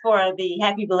 thanks for the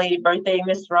happy belated birthday,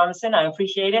 Mr. Robinson. I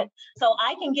appreciate it. So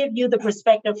I can give you the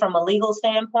perspective from a legal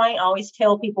standpoint. I always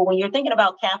tell people when you're thinking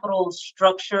about capital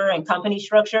structure and company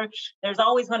structure, there's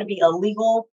always going to be a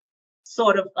legal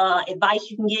sort of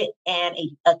advice you can get and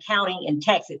a accounting and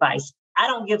tax advice. I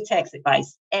don't give tax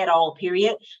advice at all,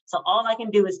 period. So all I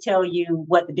can do is tell you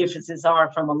what the differences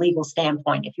are from a legal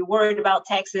standpoint. If you're worried about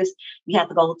taxes, you have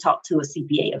to go talk to a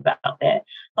CPA about that.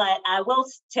 But I will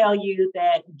tell you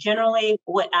that generally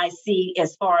what I see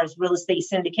as far as real estate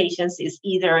syndications is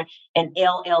either an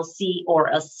LLC or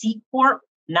a C Corp,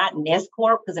 not an S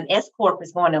Corp, because an S Corp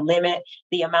is going to limit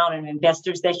the amount of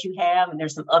investors that you have. And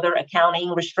there's some other accounting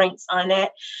restraints on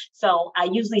that. So I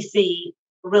usually see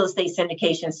real estate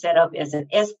syndication set up as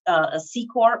a C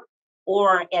Corp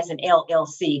or as an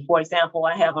LLC. For example,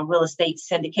 I have a real estate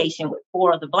syndication with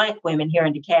 4 of the Black women here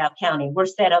in DeKalb County. We're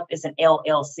set up as an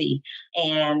LLC.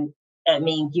 And I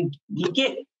mean, you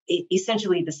get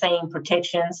essentially the same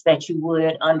protections that you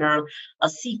would under a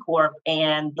C Corp,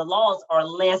 and the laws are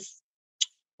less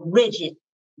rigid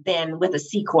than with a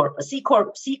C Corp. C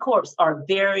Corps are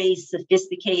very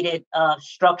sophisticated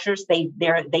structures. They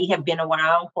have been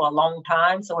around for a long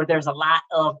time, so there's a lot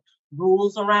of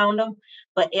rules around them.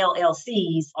 But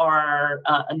LLCs are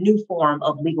a new form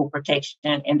of legal protection,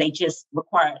 and they just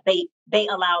require they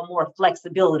allow more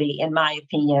flexibility, in my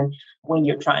opinion, when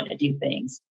you're trying to do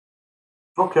things.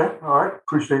 Okay, all right,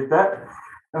 appreciate that.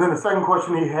 And then the second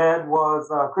question he had was,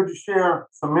 could you share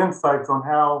some insights on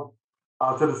how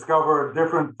to discover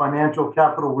different financial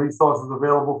capital resources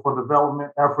available for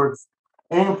development efforts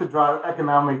aimed to drive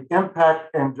economic impact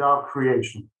and job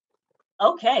creation?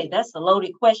 Okay, that's a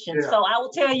loaded question. Yeah. So I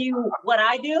will tell you what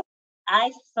I do.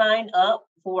 I sign up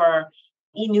for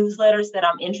e-newsletters that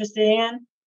I'm interested in.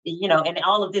 And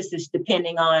all of this is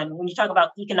depending on, when you talk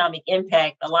about economic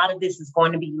impact, a lot of this is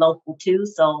going to be local too.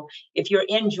 So if you're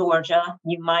in Georgia,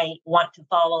 you might want to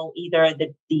follow either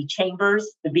the chambers,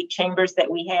 the big chambers that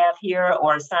we have here,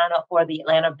 or sign up for the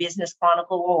Atlanta Business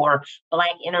Chronicle or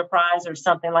Black Enterprise or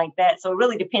something like that. So it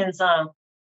really depends on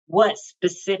what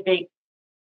specific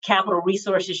capital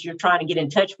resources you're trying to get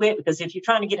in touch with, because if you're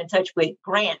trying to get in touch with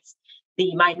grants,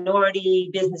 the Minority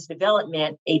Business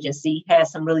Development Agency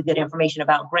has some really good information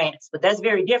about grants, but that's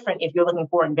very different if you're looking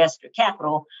for investor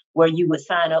capital, where you would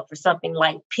sign up for something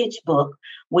like PitchBook,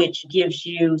 which gives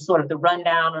you sort of the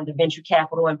rundown on the venture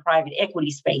capital and private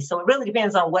equity space. So it really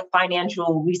depends on what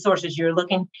financial resources you're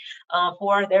looking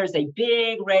for. There's a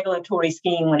big regulatory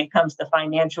scheme when it comes to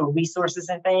financial resources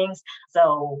and things.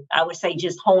 So I would say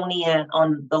just hone in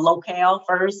on the locale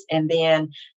first, and then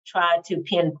try to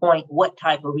pinpoint what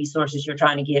type of resources you're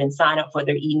trying to get and sign up for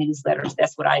their e-newsletters.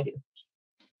 That's what I do.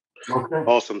 Okay.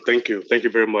 Awesome. Thank you. Thank you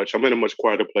very much. I'm in a much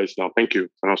quieter place now. Thank you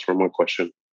for answering my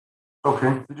question.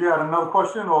 Okay. Did you have another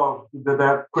question, or did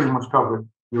that pretty much cover it?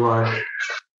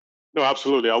 No,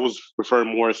 absolutely. I was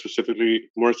referring more specifically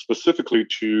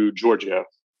to Georgia,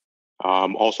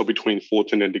 also between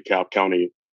Fulton and DeKalb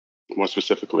County, more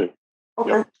specifically. Okay.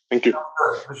 Yep. Thank you.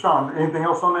 Sean, anything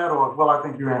else on that? Or, well, I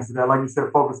think you answered that. Like you said,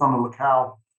 focus on the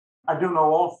locale. I do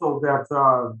know also that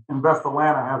Invest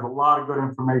Atlanta has a lot of good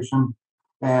information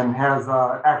and has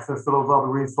access to those other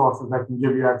resources that can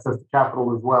give you access to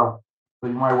capital as well. So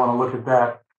you might want to look at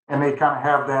that. And they kind of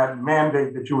have that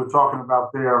mandate that you were talking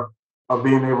about there of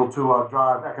being able to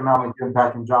drive economic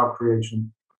impact and job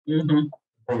creation. Mm-hmm.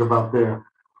 Think about there.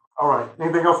 All right.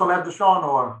 Anything else on that, Dar'Shun,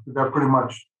 or did that pretty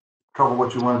much cover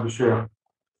what you wanted to share?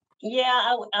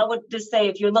 Yeah, I would just say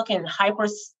if you're looking hyper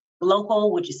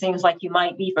local, which it seems like you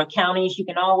might be for counties, you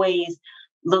can always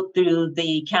look through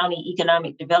the county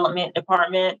economic development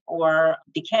department, or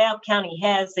DeKalb County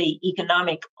has a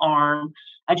economic arm.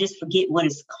 I just forget what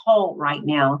it's called right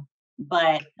now,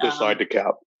 but beside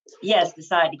DeKalb. Yes,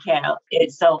 decide to cap.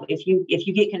 So if you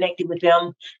get connected with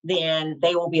them, then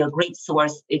they will be a great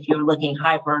source if you're looking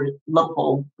hyper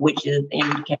local, which is in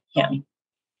DeKalb County.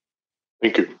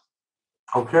 Thank you.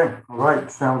 Okay, all right,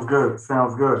 sounds good.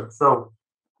 Sounds good. So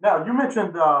now you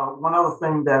mentioned one other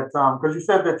thing that because you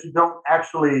said that you don't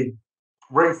actually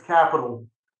raise capital.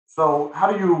 So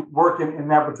how do you work in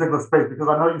that particular space? Because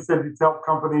I know you said you help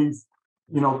companies,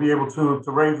 be able to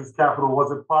raise this capital.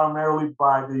 Was it primarily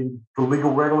by the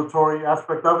legal regulatory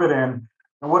aspect of it? And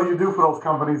what do you do for those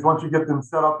companies once you get them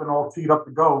set up and all teed up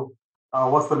to go?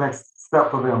 What's the next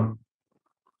step for them?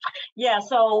 Yeah,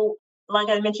 so like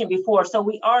I mentioned before, so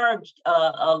we are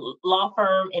a law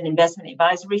firm and investment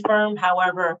advisory firm.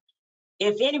 However,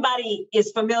 if anybody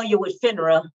is familiar with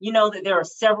FINRA, you know that there are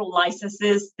several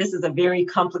licenses. This is a very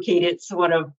complicated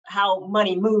sort of how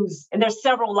money moves. And there's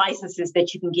several licenses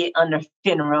that you can get under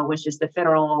FINRA, which is the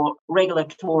Federal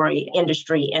Regulatory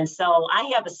Industry. And so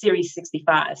I have a Series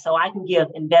 65, so I can give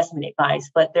investment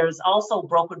advice, but there's also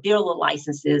broker-dealer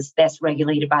licenses that's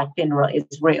regulated by FINRA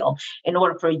as well. In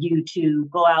order for you to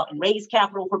go out and raise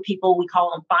capital for people, we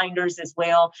call them finders as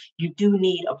well. You do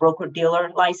need a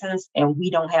broker-dealer license, and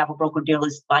we don't have a broker-dealer's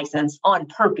license on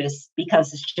purpose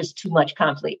because it's just too much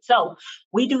conflict. So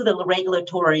we do the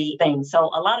regulatory thing. So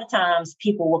a lot of times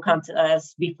people will come to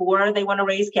us before they want to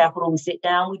raise capital. We sit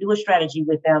down, we do a strategy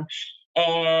with them,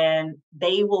 and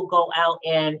they will go out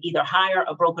and either hire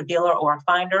a broker dealer or a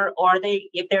finder, or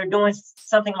if they're doing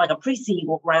something like a pre-seed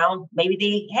round, maybe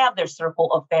they have their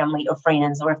circle of family or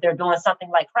friends, or if they're doing something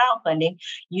like crowdfunding,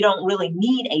 you don't really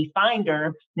need a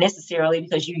finder necessarily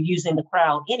because you're using the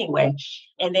crowd anyway.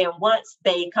 And then once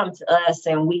they come to us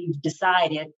and we've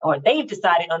decided, or they've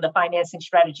decided on the financing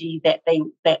strategy that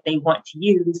they want to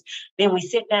use, then we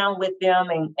sit down with them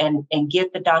and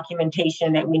get the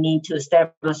documentation that we need to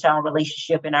establish our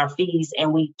relationship and our fees.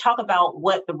 And we talk about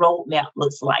what the roadmap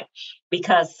looks like,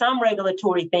 because some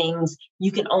regulatory things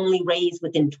you can only raise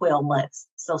within 12 months.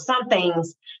 So some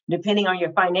things, depending on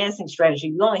your financing strategy,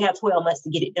 you only have 12 months to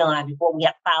get it done before we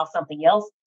have to file something else.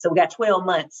 So we got 12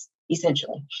 months.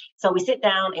 Essentially. So we sit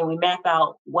down and we map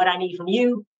out what I need from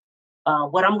you,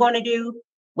 what I'm going to do,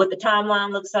 what the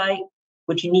timeline looks like,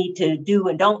 what you need to do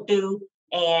and don't do,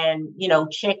 and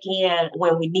check in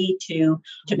when we need to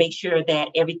make sure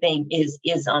that everything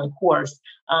is on course.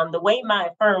 The way my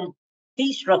firm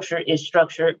fee structure is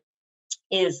structured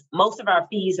is most of our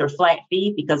fees are flat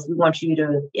fee because we want you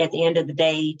to, at the end of the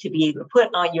day, to be able to put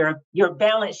on your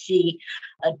balance sheet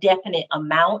a definite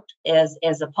amount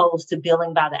as opposed to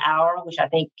billing by the hour, which I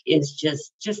think is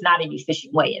just not an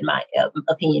efficient way, in my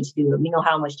opinion, to do it. We know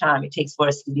how much time it takes for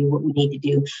us to do what we need to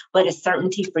do, but it's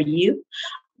certainty for you.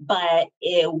 But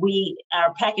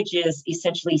our packages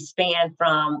essentially span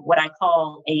from what I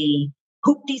call a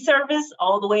hoopty service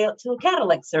all the way up to a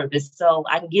Cadillac service. So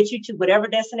I can get you to whatever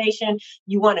destination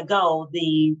you want to go.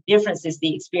 The difference is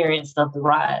the experience of the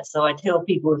ride. So I tell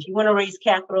people, if you want to raise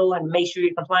capital and make sure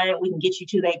you're compliant, we can get you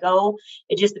to that goal.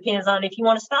 It just depends on if you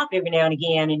want to stop every now and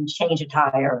again and change a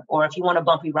tire, or if you want a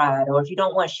bumpy ride, or if you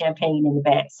don't want champagne in the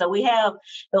back. So we have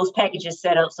those packages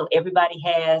set up so everybody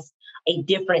has a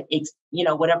different,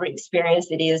 whatever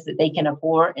experience it is that they can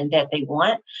afford and that they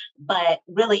want. But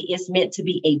really, it's meant to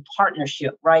be a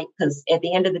partnership, right? Because at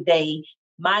the end of the day,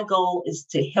 my goal is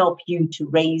to help you to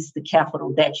raise the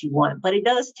capital that you want. But it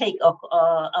does take a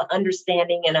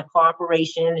understanding and a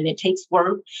cooperation, and it takes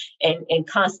work and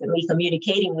constantly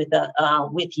communicating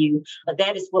with you. But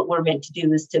that is what we're meant to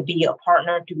do, is to be a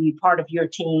partner, to be part of your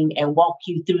team and walk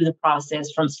you through the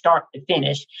process from start to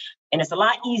finish. And it's a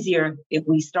lot easier if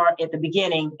we start at the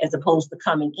beginning as opposed to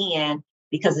coming in,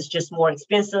 because it's just more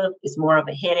expensive. It's more of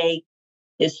a headache.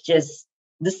 It's just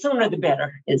the sooner the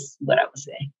better is what I would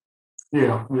say.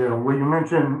 Yeah. Well, you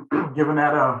mentioned giving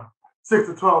that a 6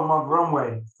 to 12 month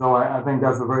runway. So I think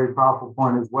that's a very powerful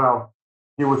point as well.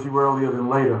 Get with you earlier than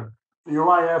later.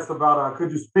 Uri asked about,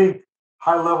 could you speak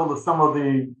high level to some of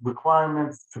the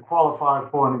requirements to qualify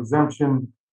for an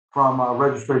exemption from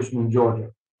registration in Georgia?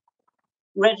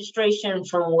 Registration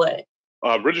from what?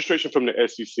 Registration from the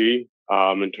SEC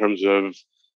in terms of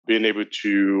being able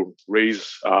to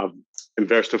raise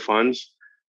investor funds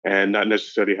and not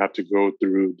necessarily have to go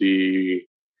through the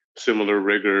similar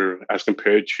rigor as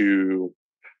compared to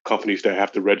companies that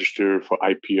have to register for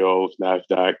IPOs,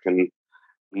 NASDAQ, and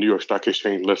New York Stock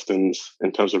Exchange listings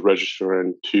in terms of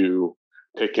registering to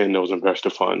take in those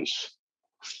investor funds.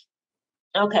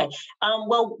 Okay.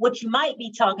 Well, what you might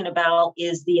be talking about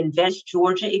is the Invest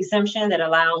Georgia exemption that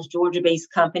allows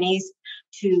Georgia-based companies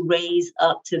to raise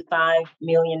up to $5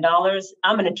 million.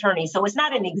 I'm an attorney, so it's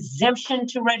not an exemption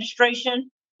to registration.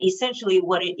 essentially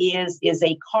what it is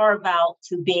a carve out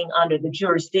to being under the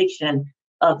jurisdiction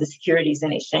of the Securities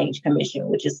and Exchange Commission,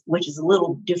 which is a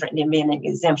little different than being an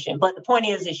exemption. But the point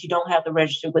is you don't have to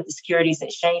register with the Securities and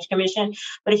Exchange Commission.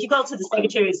 But if you go to the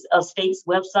Secretary of State's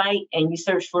website and you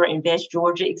search for Invest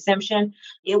Georgia exemption,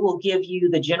 it will give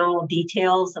you the general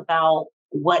details about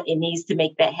what it needs to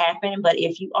make that happen. But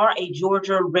if you are a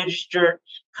Georgia registered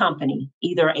company,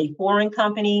 either a foreign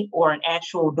company or an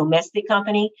actual domestic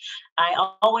company,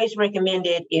 I always recommend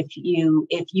it if you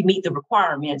meet the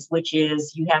requirements, which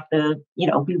is you have to,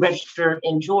 be registered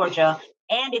in Georgia.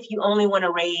 And if you only want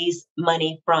to raise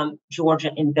money from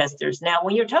Georgia investors. Now,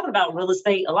 when you're talking about real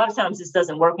estate, a lot of times this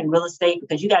doesn't work in real estate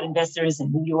because you got investors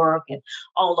in New York and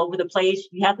all over the place.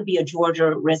 You have to be a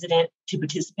Georgia resident to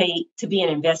participate, to be an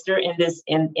investor in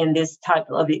this type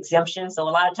of exemption. So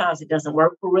a lot of times it doesn't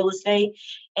work for real estate.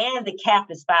 And the cap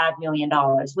is $5 million,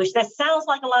 which that sounds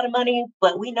like a lot of money,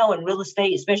 but we know in real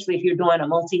estate, especially if you're doing a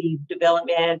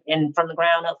multi-development and from the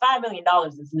ground up, $5 million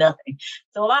is nothing.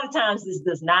 So a lot of times this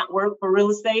does not work for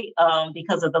real estate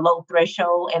because of the low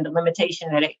threshold and the limitation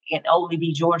that it can only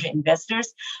be Georgia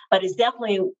investors. But it's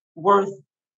definitely worth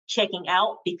checking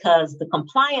out because the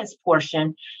compliance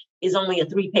portion is only a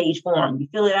 3-page form. You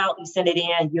fill it out, you send it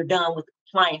in, you're done with the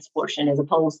compliance portion as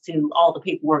opposed to all the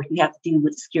paperwork you have to do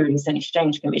with the Securities and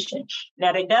Exchange Commission.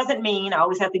 Now, that doesn't mean, I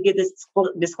always have to give this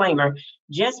disclaimer,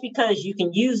 just because you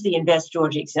can use the Invest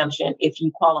Georgia exemption if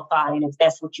you qualify and if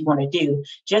that's what you want to do,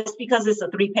 just because it's a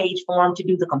 3-page form to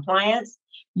do the compliance,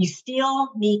 you still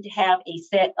need to have a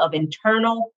set of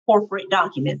internal corporate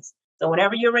documents. So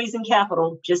whenever you're raising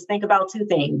capital, just think about 2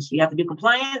 things. You have to do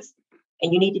compliance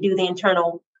and you need to do the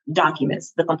internal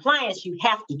documents. The compliance you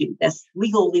have to do, that's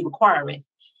legally requirement.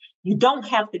 You don't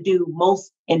have to do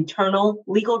most internal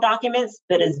legal documents,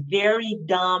 but it's very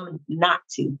dumb not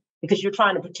to because you're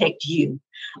trying to protect you.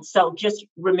 So just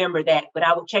remember that. But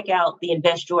I will check out the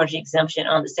Invest Georgia exemption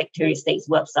on the Secretary of State's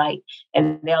website,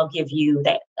 and they'll give you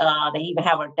that. They even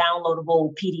have a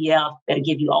downloadable PDF that'll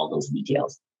give you all those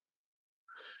details.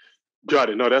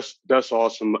 Got it. No, that's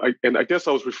awesome. I guess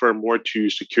I was referring more to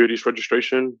securities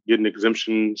registration, getting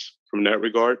exemptions from that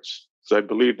regards. So I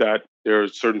believe that there are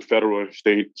certain federal and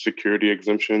state security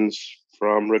exemptions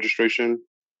from registration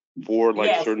for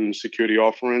Yes. certain security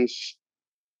offerings.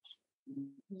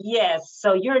 Yes.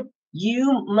 So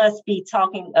you must be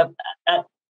talking of.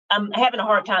 I'm having a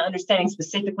hard time understanding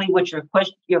specifically what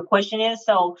your question is.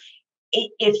 So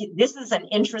if this is an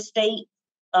intrastate.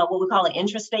 What we call an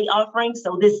intrastate offering.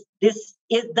 So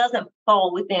it doesn't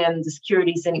fall within the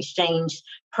Securities and Exchange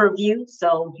purview.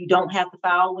 So you don't have to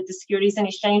file with the Securities and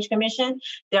Exchange Commission.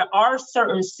 There are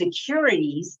certain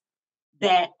securities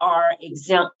that are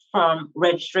exempt from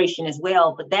registration as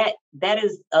well, but that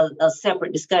is a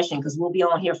separate discussion because we'll be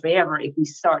on here forever if we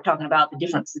start talking about the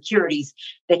different securities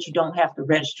that you don't have to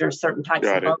register certain types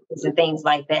of bonds and things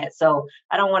like that. So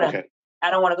I don't want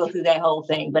to go through that whole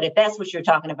thing, but if that's what you're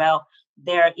talking about,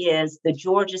 there is the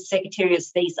Georgia Secretary of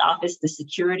State's office, the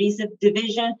Securities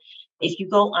Division. If you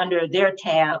go under their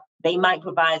tab, they might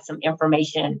provide some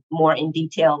information more in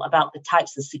detail about the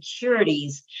types of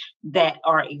securities that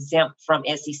are exempt from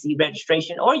SEC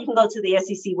registration. Or you can go to the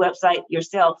SEC website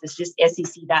yourself. It's just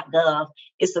sec.gov.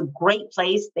 It's a great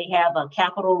place. They have a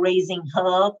capital raising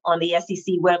hub on the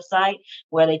SEC website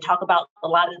where they talk about a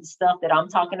lot of the stuff that I'm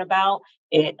talking about.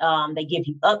 They give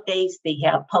you updates. They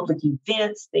have public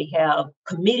events. They have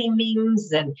committee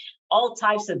meetings and all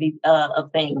types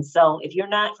of things. So if you're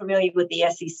not familiar with the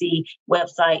SEC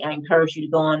website, I encourage you to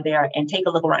go on there and take a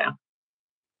look around.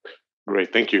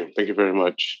 Great. Thank you. Thank you very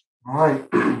much. All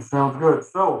right. Sounds good.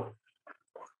 So,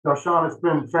 Dar'Shun, it's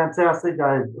been fantastic.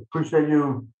 I appreciate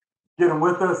you getting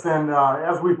with us. And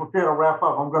as we prepare to wrap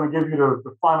up, I'm going to give you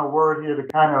the final word here to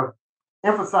kind of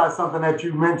emphasize something that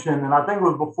you mentioned. And I think it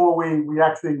was before we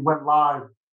actually went live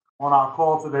on our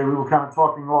call today. We were kind of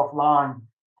talking offline.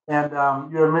 And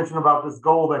you had mentioned about this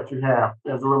goal that you have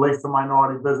as it relates to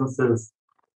minority businesses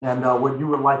and what you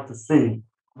would like to see.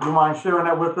 Do you mind sharing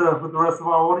that with the rest of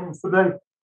our audience today?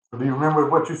 Or do you remember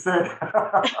what you said?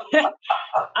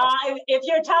 If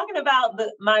you're talking about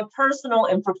my personal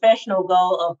and professional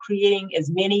goal of creating as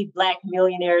many Black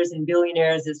millionaires and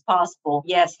billionaires as possible,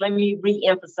 yes, let me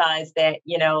reemphasize that,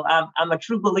 I'm a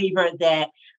true believer that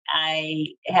I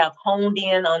have honed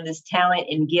in on this talent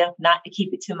and gift, not to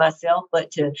keep it to myself,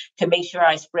 but to make sure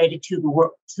I spread it to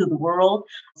the world.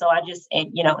 So I just,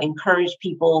 encourage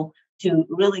people to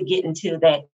really get into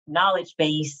that knowledge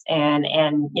base. And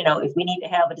if we need to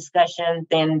have a discussion,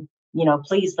 then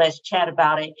please let's chat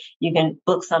about it. You can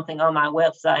book something on my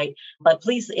website, but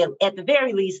please, at the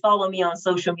very least, follow me on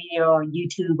social media or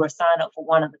YouTube or sign up for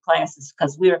one of the classes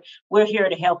because we're here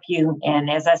to help you. And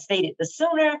as I stated, the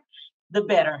sooner, the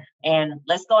better. And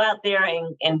let's go out there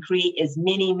and create as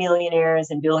many millionaires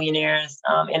and billionaires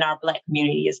in our Black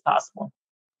community as possible.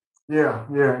 Yeah.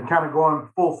 And kind of going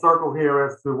full circle here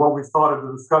as to what we started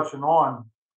the discussion on.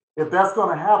 If that's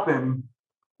going to happen,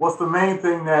 what's the main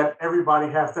thing that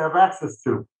everybody has to have access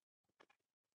to?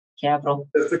 Capital.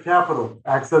 It's the capital,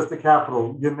 access to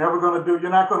capital. You're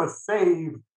not going to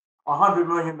save $100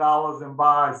 million and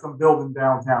buy some building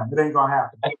downtown. It ain't going to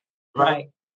happen. Right?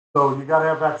 So you got to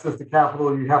have access to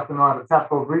capital. You have to know how to tap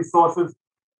those resources,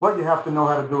 but you have to know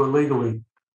how to do it legally,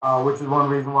 which is one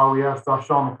reason why we asked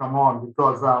Dar'Shun to come on,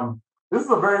 because this is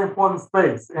a very important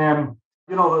space. And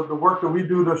the work that we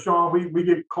do, Dar'Shun, we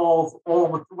get calls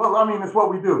it's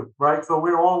what we do, right? So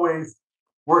we're always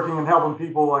working and helping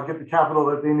people get the capital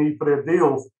that they need for their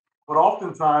deals. But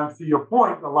oftentimes, to your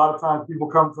point, a lot of times people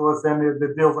come to us and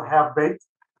their deals are half-baked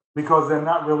because they're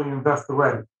not really investor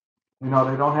ready. They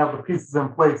don't have the pieces in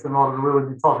place in order to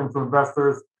really be talking to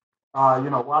investors. Why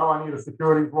do I need a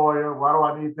securities lawyer? Why do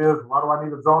I need this? Why do I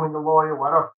need a zoning lawyer?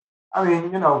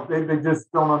 They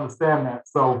just don't understand that.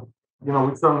 So, we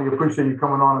certainly appreciate you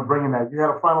coming on and bringing that. You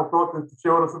had a final thought to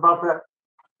share with us about that?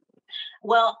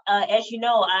 Well, as you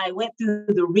know, I went through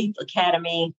the REAP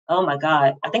Academy. Oh my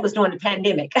God, I think it was during the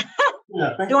pandemic,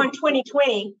 during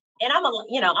 2020. And I'm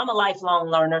a lifelong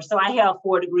learner. So I have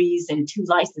 4 degrees and 2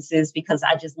 licenses because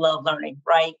I just love learning,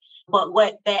 right? But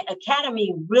what that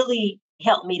academy really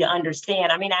helped me to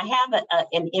understand, I have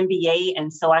an MBA,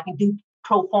 and so I can do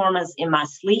pro formas in my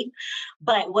sleep.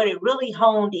 But what it really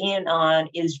honed in on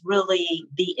is really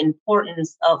the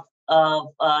importance of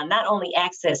not only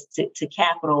access to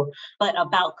capital, but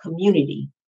about community.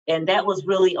 And that was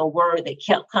really a word that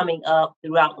kept coming up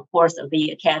throughout the course of the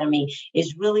academy,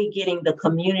 is really getting the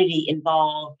community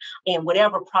involved in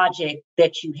whatever project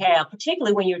that you have,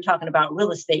 particularly when you're talking about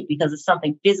real estate, because it's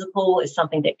something physical, it's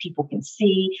something that people can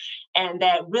see. And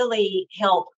that really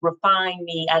helped refine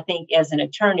me, I think, as an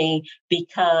attorney,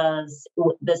 because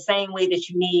the same way that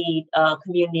you need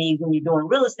community when you're doing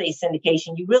real estate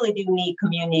syndication, you really do need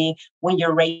community when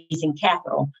you're raising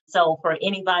capital. So for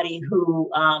anybody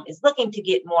who is looking to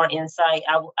get more insight,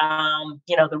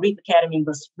 the REAP Academy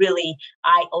was really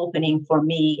eye-opening for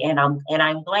me, and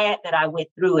I'm glad that I went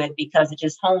through it because it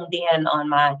just honed in on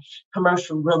my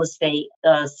commercial real estate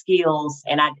skills,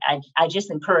 and I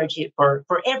just encourage it for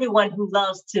everyone who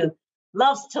loves to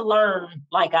learn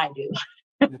like I do.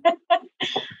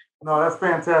 No, that's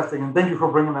fantastic, and thank you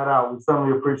for bringing that out. We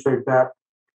certainly appreciate that,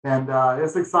 and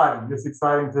it's exciting. It's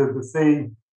exciting to see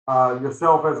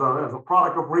yourself as a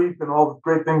product of REAP and all the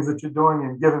great things that you're doing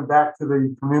and giving back to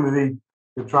the community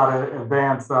to try to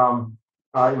advance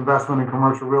investment in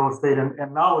commercial real estate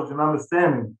and knowledge and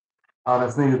understanding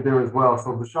that's needed there as well.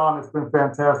 So, Dar'Shun, it's been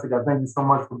fantastic. I thank you so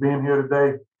much for being here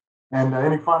today. And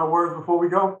any final words before we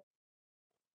go?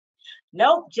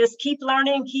 Nope, just keep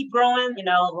learning, keep growing.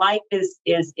 Life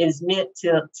is meant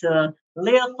to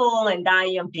live full and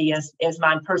die empty, as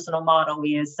my personal motto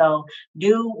is. So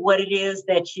do what it is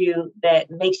that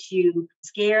makes you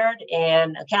scared,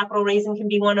 and capital raising can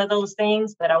be one of those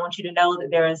things. But I want you to know that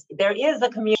there is a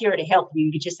community here to help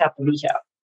you. You just have to reach out.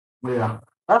 Yeah,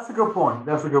 that's a good point.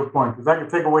 That's a good point, because that can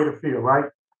take away the fear,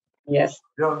 right? Yes.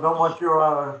 Don't want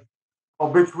your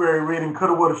obituary reading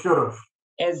coulda, woulda, shoulda.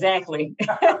 Exactly.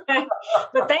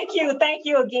 But thank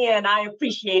you again. I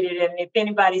appreciate it. And if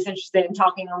anybody's interested in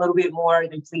talking a little bit more,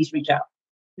 then please reach out.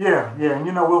 Yeah. And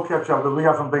we'll catch up because we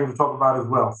got some things to talk about as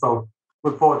well. So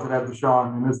look forward to that,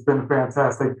 Dar'Shun. And it's been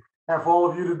fantastic. And for all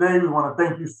of you today, we want to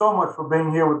thank you so much for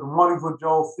being here with the Mornings with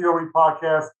Joel CRE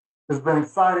podcast. It's been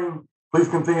exciting. Please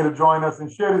continue to join us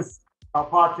and share this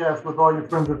podcast with all your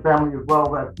friends and family as well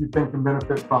that you think can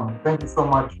benefit from it. Thank you so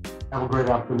much. Have a great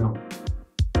afternoon.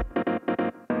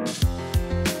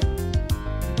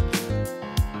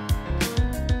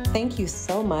 Thank you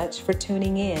so much for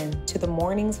tuning in to the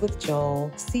Mornings with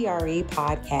Joel CRE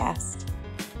podcast.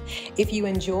 If you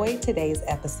enjoyed today's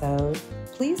episode,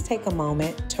 please take a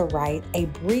moment to write a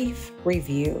brief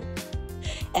review.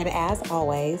 And as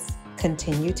always,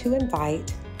 continue to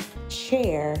invite,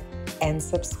 share, and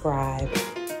subscribe.